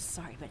 I'm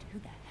sorry, but who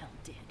the hell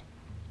did?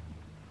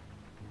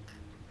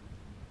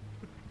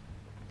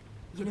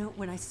 You know,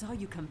 when I saw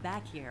you come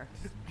back here,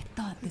 I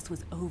thought this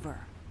was over.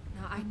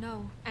 Now, I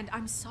know, and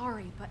I'm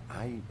sorry, but...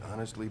 I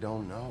honestly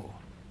don't know.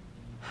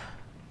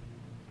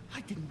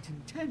 I didn't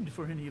intend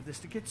for any of this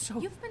to get so...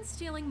 You've been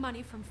stealing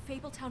money from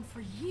Fabletown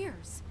for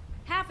years,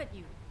 haven't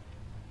you?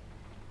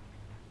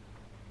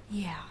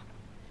 Yeah.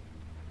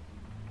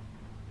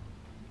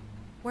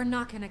 We're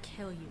not gonna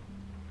kill you,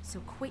 so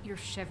quit your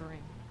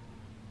shivering.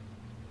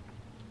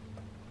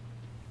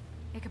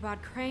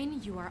 Ichabod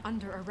Crane, you are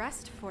under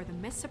arrest for the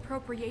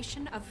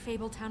misappropriation of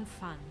Fabletown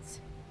funds.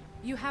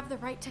 You have the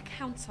right to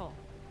counsel,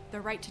 the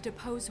right to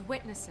depose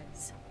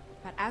witnesses,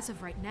 but as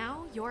of right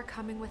now, you're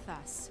coming with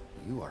us.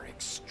 You are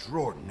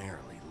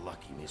extraordinarily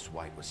lucky Miss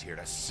White was here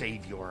to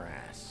save your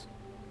ass.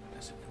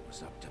 As if it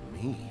was up to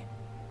me.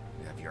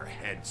 You have your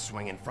head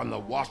swinging from the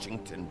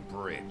Washington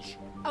Bridge.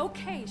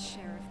 Okay,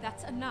 Sheriff,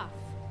 that's enough.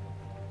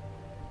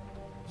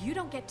 You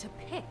don't get to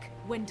pick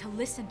when to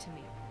listen to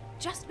me.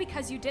 Just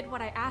because you did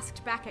what I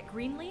asked back at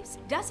Greenleaf's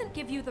doesn't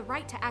give you the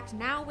right to act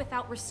now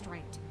without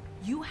restraint.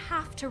 You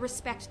have to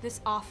respect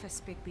this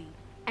office, Bigby,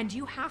 and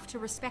you have to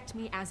respect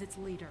me as its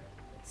leader,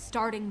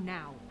 starting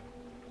now.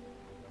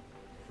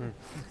 You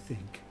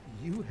think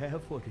you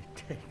have what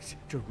it takes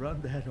to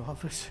run that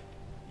office?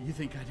 You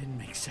think I didn't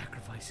make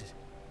sacrifices?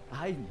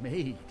 I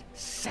made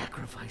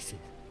sacrifices.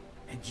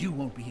 And you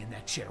won't be in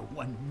that chair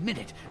 1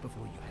 minute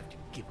before you have to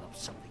give up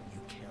something you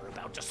care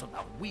about just so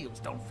the wheels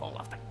don't fall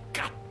off the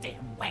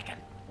goddamn wagon.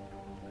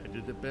 I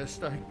did the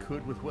best I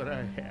could with what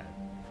I had.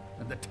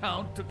 And the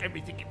town took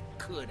everything it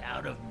could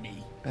out of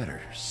me.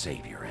 Better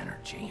save your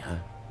energy, huh?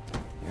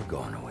 You're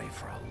going away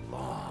for a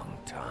long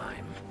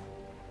time.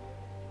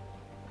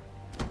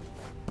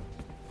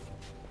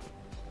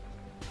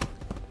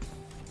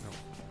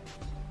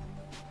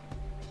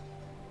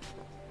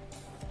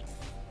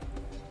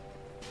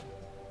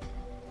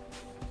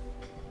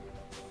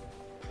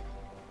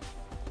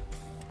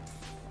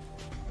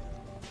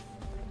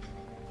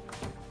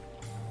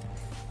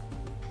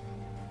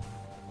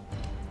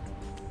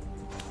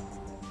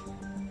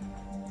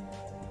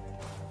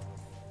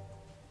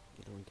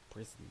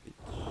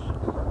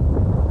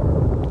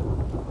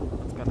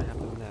 What's gonna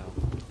happen now?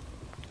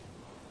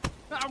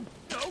 Oh,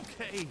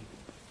 okay.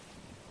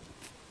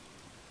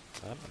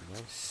 I don't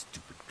know.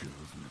 Stupid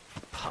girls and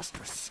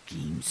preposterous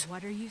schemes.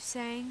 What are you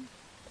saying?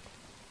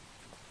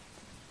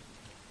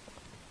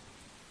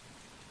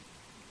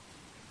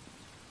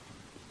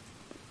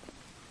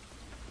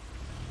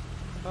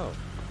 Oh.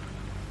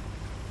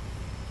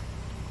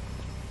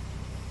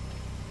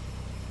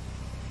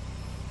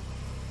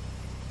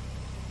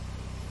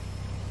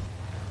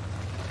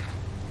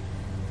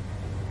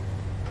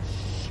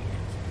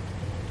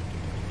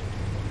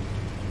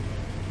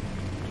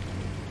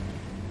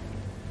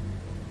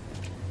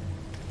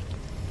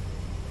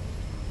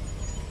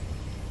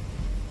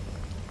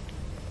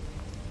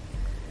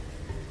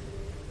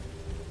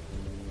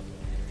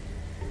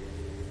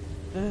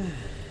 Yep.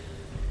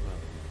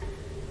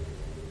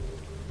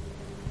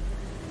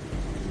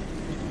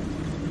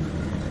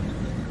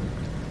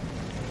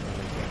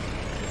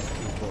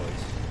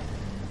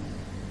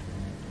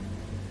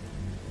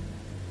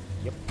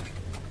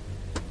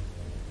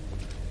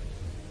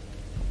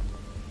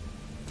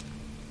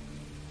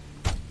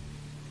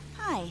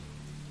 Hi.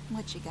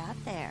 What you got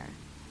there?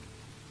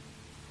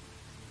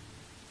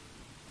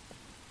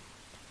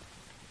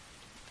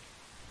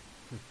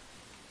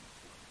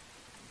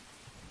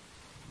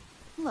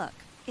 Look,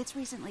 it's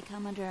recently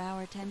come under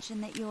our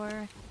attention that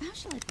you're, how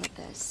shall I put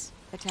this,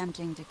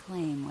 attempting to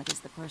claim what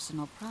is the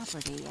personal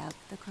property of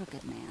the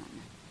Crooked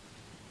Man.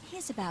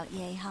 He's about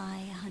yay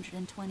high,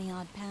 120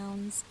 odd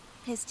pounds,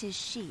 pissed his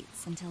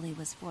sheets until he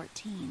was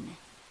 14.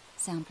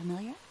 Sound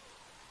familiar?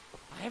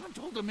 I haven't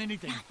told him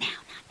anything. Not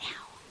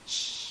now.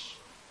 Shh.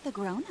 The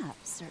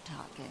grown-ups are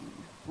talking.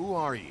 Who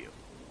are you?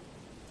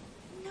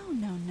 No.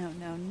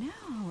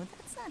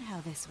 That's not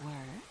how this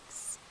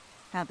works.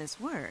 How this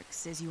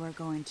works is you are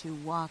going to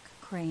walk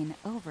Crane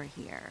over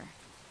here,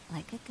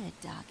 like a good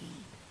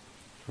doggy.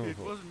 It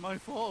wasn't my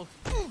fault.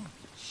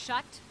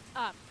 Shut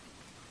up.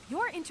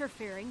 You're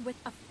interfering with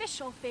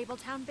official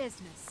Fabletown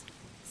business.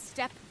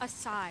 Step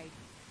aside.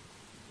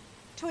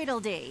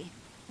 Tweedledee.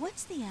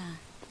 What's the,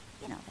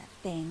 you know that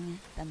thing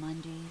the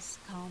Mundies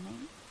call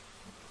me?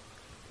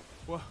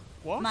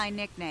 What? My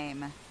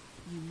nickname.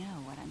 You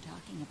know what I'm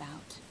talking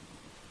about.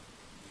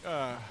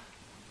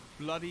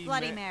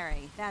 Bloody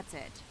Mary, that's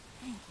it.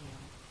 Thank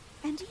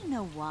you. And do you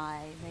know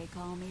why they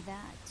call me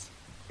that?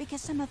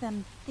 Because some of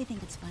them, they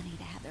think it's funny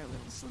to have their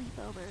little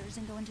sleepovers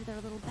and go into their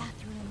little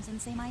bathrooms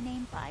and say my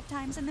name 5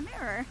 times in the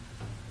mirror.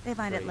 They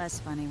find it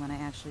less funny when I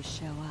actually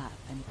show up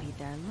and feed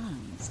their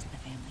lungs to the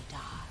family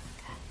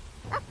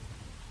dog.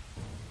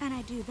 And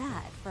I do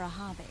that for a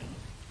hobby.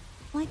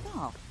 Like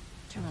golf,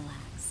 to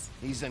relax.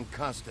 He's in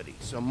custody,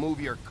 so move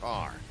your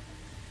car.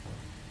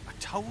 I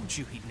told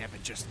you he'd never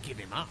just give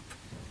him up.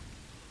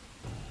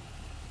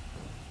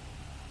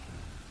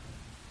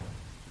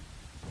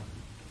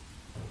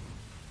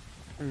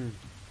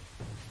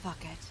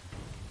 Fuck it.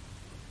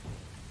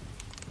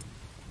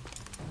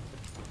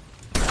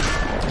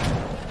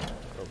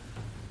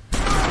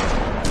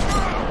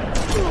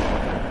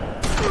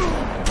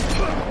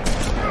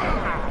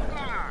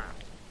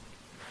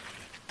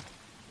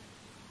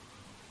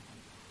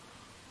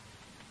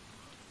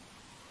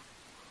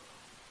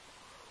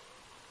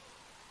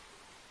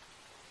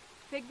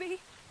 Bigby?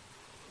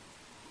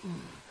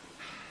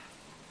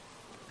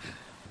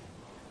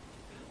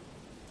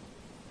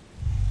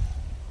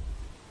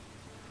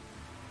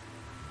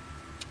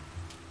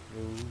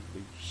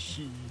 Holy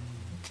shit.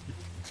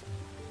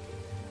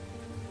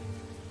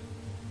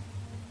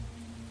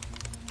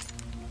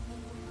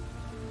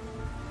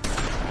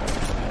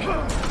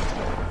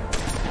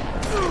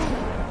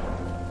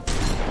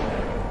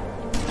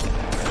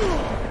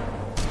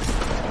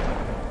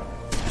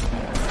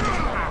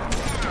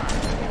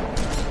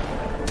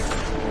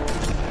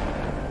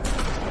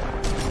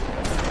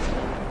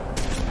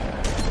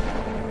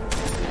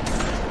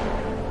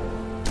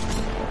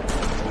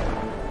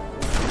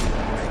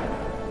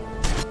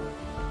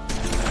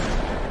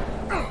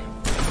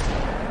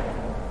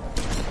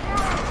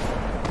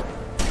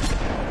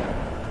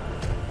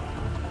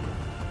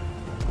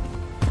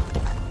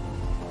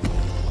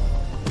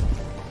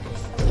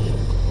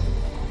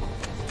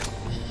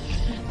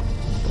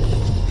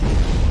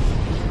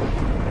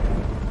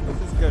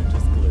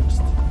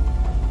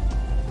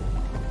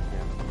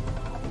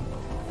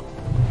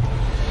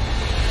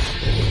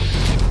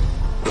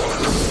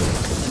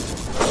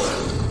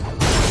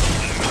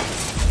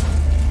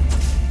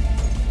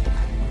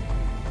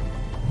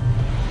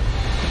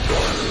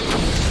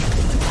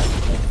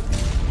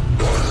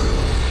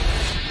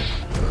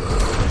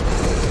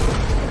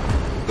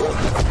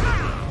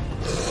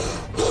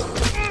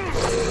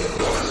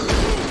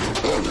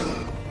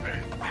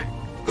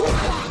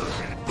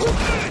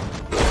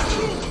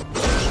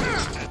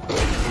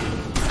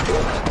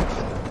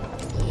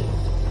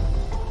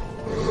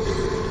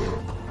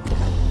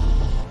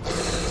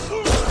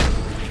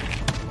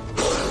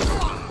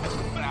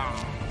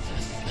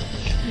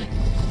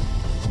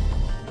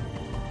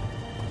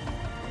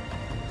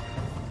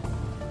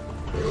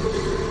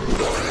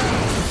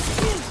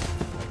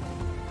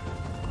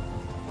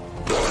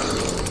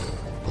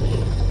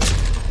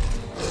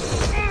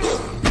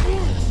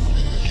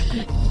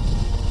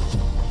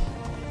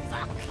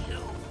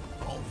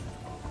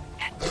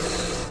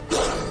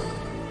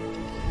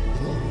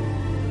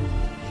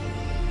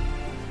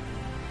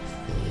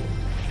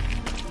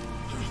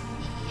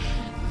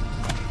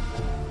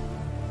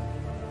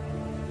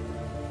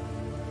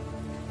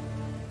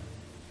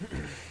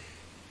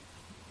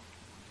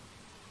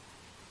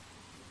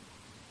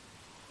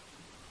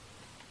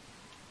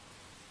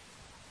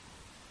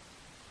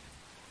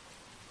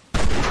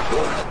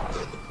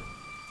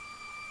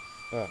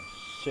 Oh,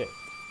 shit.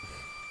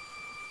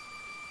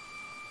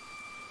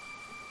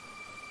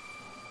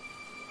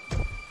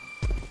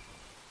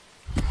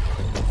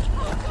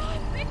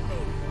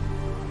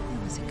 It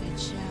was a good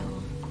show,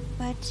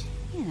 but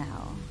You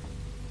know,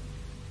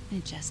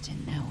 it just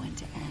didn't know when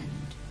to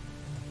end.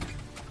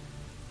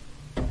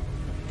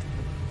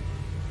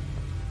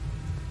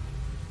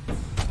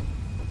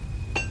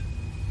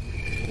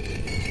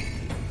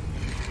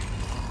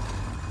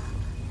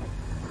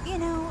 You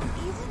know,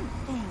 you didn't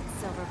think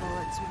silver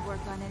bullets would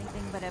work on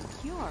anything but a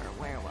pure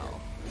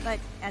werewolf. But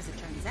as it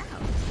turns out,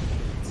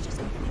 it's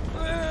just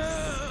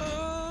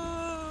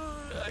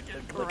I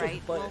can't click right,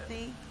 it, but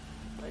Wolfie?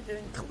 I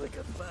didn't click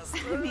it fast.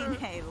 I mean,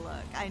 hey,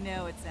 look, I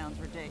know it sounds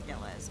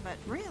ridiculous, but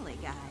really,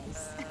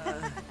 guys,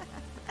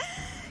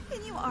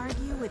 can you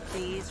argue with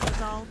these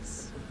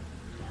results?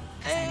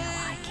 'Cause I know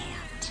I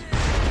can't.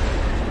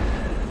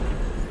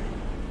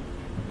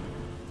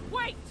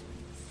 Wait!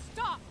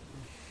 Stop!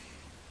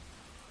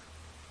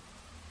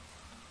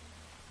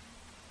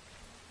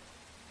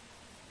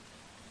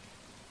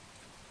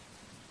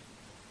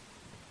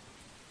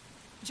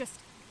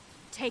 Just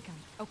take him,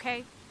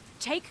 okay?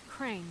 Take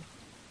Crane.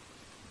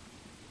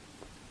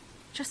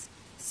 Just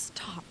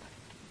stop,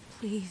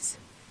 please.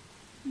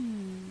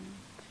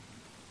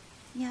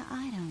 Yeah,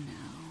 I don't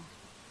know.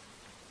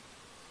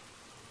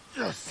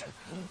 Just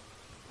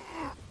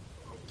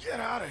get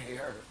out of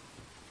here.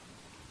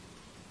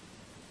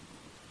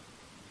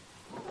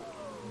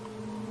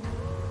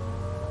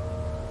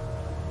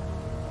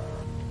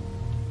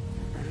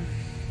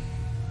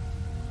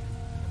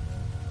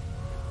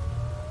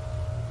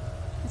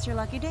 It's your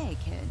lucky day,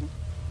 kid. The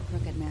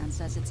Crooked Man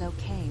says it's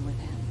okay with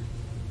him.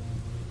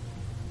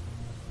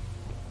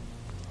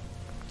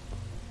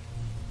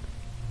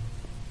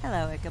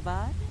 Hello,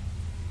 Ichabod.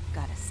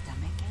 Got a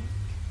stomachache?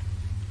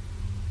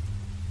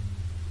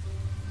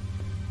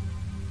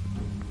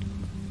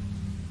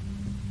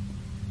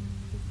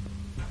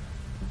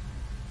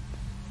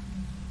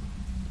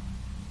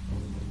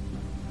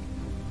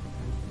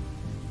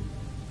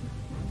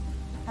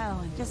 Oh,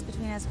 and just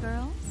between us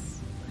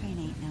girls, Crane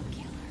ain't no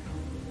killer.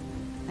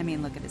 I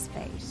mean, look at his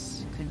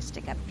face. Couldn't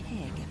stick a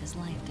pig if his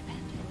life depended.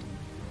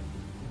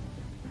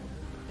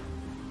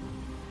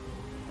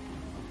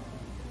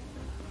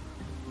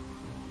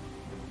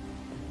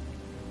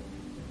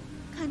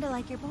 Kinda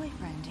like your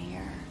boyfriend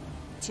here.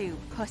 Too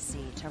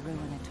pussy to ruin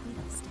a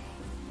Tweedlestay.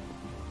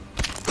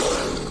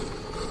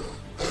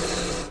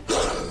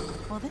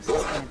 Well, this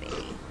is gonna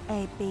be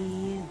a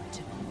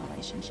beautiful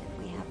relationship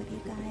we have with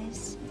you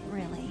guys.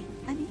 Really,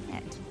 I mean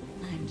it.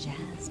 I'm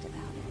jazzed about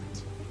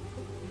it.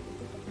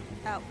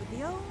 Out with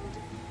the old,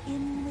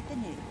 in with the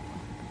new.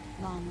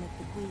 Long live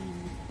the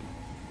Queen.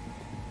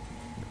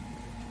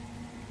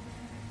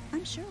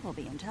 I'm sure we'll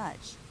be in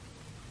touch.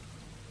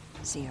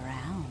 See you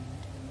around.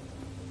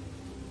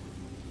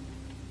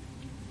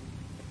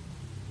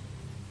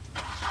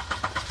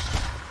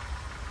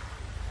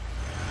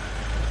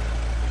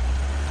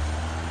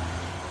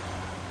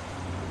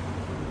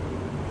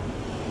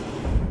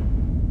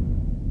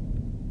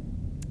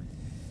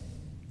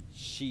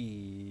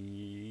 Sheet.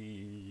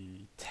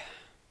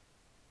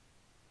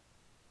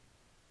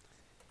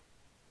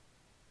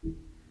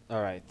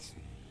 Alright.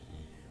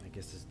 I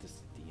guess is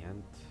this the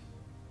end?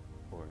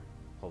 Or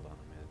hold on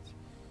a minute.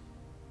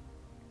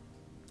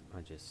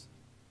 I just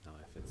know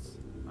if it's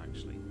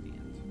actually the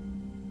end.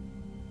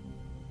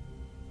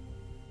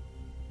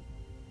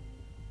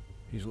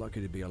 He's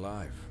lucky to be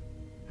alive.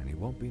 And he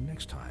won't be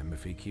next time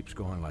if he keeps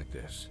going like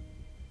this.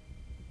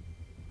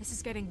 This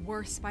is getting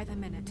worse by the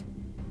minute.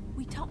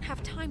 We don't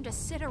have time to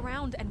sit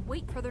around and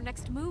wait for their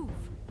next move.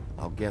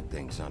 I'll get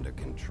things under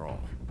control.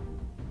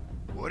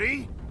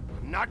 Woody,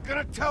 I'm not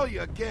gonna tell you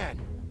again.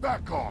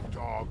 Back off,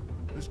 dog.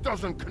 This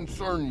doesn't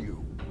concern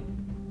you.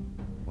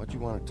 What do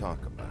you want to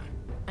talk about?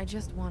 I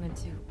just wanted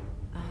to,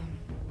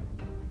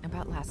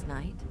 about last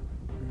night.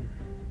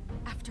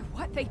 After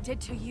what they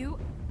did to you,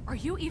 are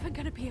you even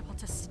gonna be able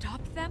to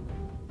stop them?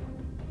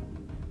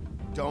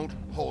 Don't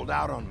hold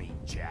out on me,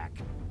 Jack.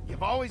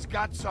 You've always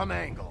got some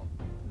angle.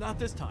 Not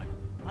this time.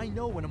 I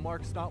know when a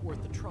mark's not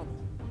worth the trouble.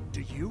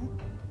 Do you?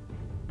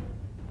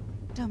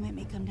 Don't make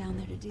me come down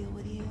there to deal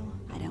with you.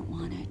 I don't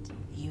want it.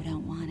 You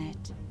don't want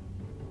it.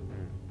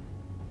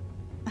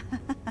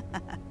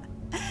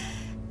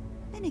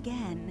 Then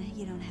again,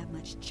 you don't have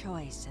much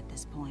choice at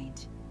this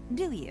point,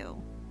 do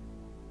you?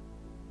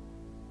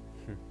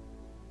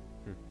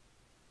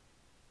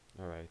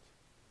 Alright.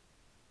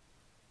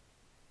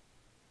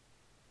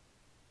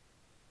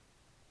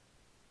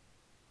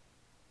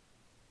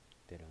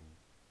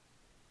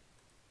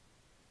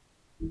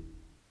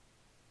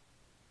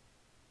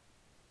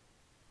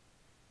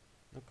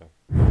 Okay.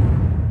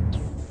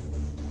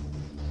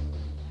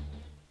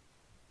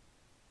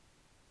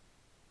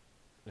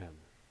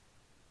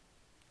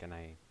 Can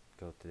I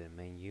go to the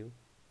menu?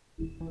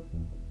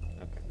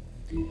 Okay.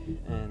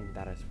 And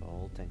that is for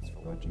all. Thanks for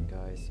watching,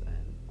 guys,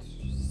 and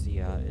see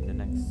ya in the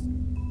next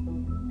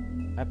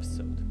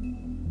episode.